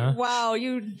everybody, huh? Wow,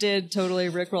 you did totally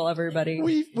Rickroll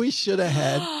everybody. We should have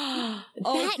had. that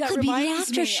could be the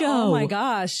after show. Oh my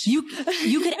gosh. You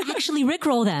could actually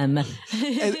Rickroll them.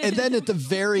 and then at the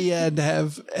very end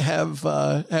have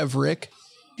Rick.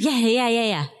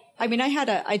 Yeah. I mean,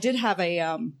 I did have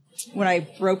a, when I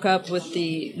broke up with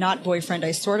the not boyfriend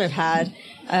I sort of had,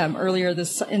 earlier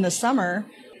in the summer,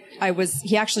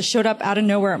 he actually showed up out of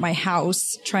nowhere at my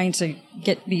house trying to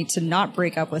get me to not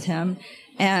break up with him.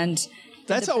 And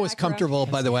that's always comfortable,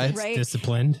 by the way. Right?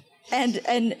 Disciplined.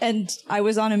 And I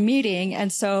was on a meeting,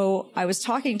 and so I was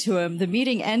talking to him. The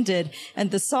meeting ended,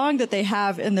 and the song that they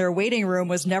have in their waiting room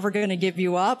was Never Gonna Give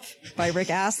You Up by Rick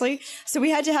Astley. So we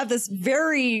had to have this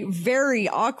very, very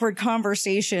awkward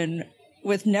conversation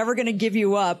with Never Gonna Give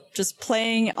You Up just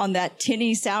playing on that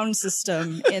tinny sound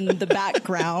system in the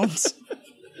background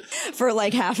for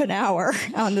like half an hour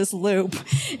on this loop.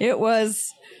 It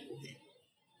was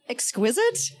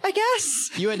exquisite, I guess.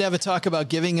 You had to have a talk about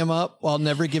giving him up while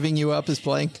Never Giving You Up is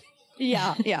playing.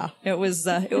 Yeah. It was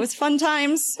fun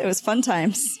times. It was fun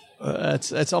times.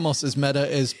 That's almost as meta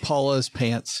as Paula's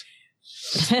pants.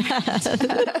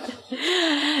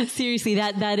 Seriously,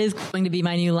 that is going to be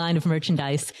my new line of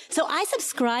merchandise. So I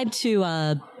subscribe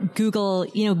to Google,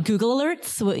 Google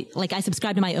Alerts. Like I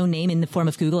subscribe to my own name in the form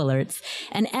of Google Alerts.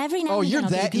 And every now and then you're I'll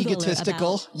get a that Google alert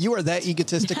egotistical. about... You are that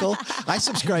egotistical. I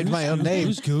subscribe to my own name.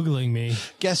 Who's Googling me?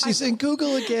 Guess who's in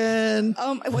Google again?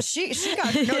 Well, she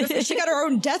got her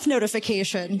own death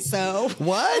notification. So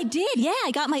what? I did. Yeah,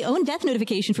 I got my own death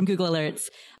notification from Google Alerts.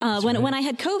 When I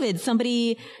had COVID,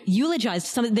 somebody eulogized.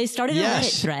 They started a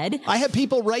Reddit thread. I had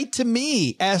people write to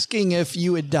me asking if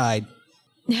you had died.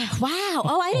 Wow.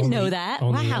 Oh, I didn't know that.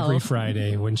 Only wow. Every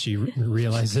Friday when she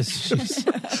realizes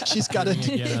she's got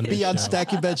to be on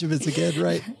Stacking Benjamins again,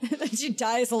 right? She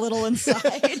dies a little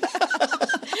inside.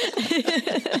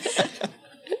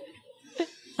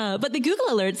 But the Google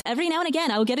alerts, every now and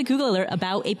again, I will get a Google alert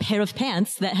about a pair of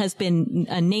pants that has been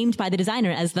named by the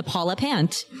designer as the Paula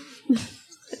pant.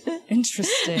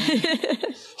 Interesting.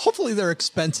 Hopefully they're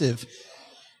expensive.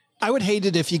 I would hate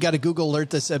it if you got a Google alert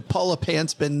that said Paula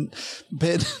pants been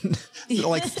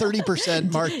like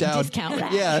 30% marked out. Discount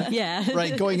rack. Yeah.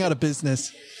 Right. Going out of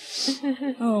business.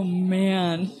 Oh,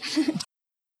 man.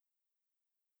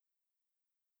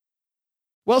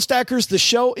 Well, Stackers, the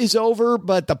show is over,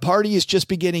 but the party is just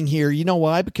beginning here. You know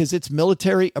why? Because it's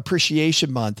Military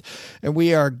Appreciation Month, and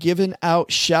we are giving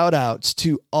out shout outs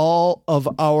to all of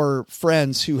our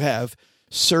friends who have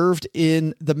served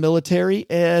in the military.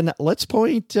 And let's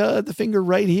point the finger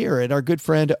right here at our good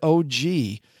friend OG,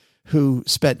 who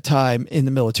spent time in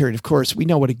the military. And of course, we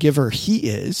know what a giver he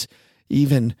is,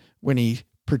 even when he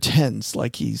pretends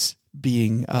like he's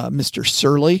being Mr.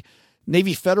 Surly.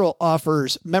 Navy Federal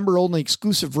offers member-only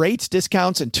exclusive rates,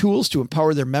 discounts, and tools to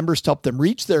empower their members to help them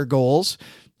reach their goals.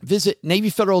 Visit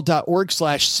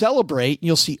NavyFederal.org/celebrate, and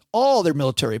you'll see all their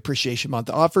Military Appreciation Month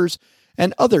offers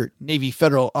and other Navy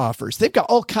Federal offers. They've got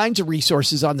all kinds of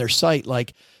resources on their site,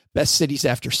 like best cities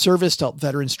after service to help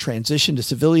veterans transition to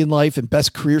civilian life and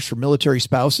best careers for military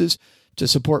spouses to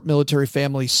support military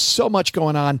families. So much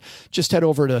going on. Just head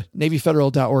over to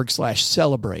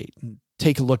NavyFederal.org/celebrate and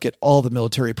take a look at all the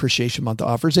Military Appreciation Month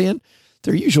offers and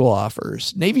their usual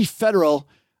offers. Navy Federal,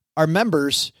 our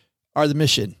members are the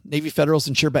mission. Navy Federal is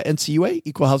insured by NCUA,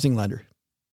 Equal Housing Lender.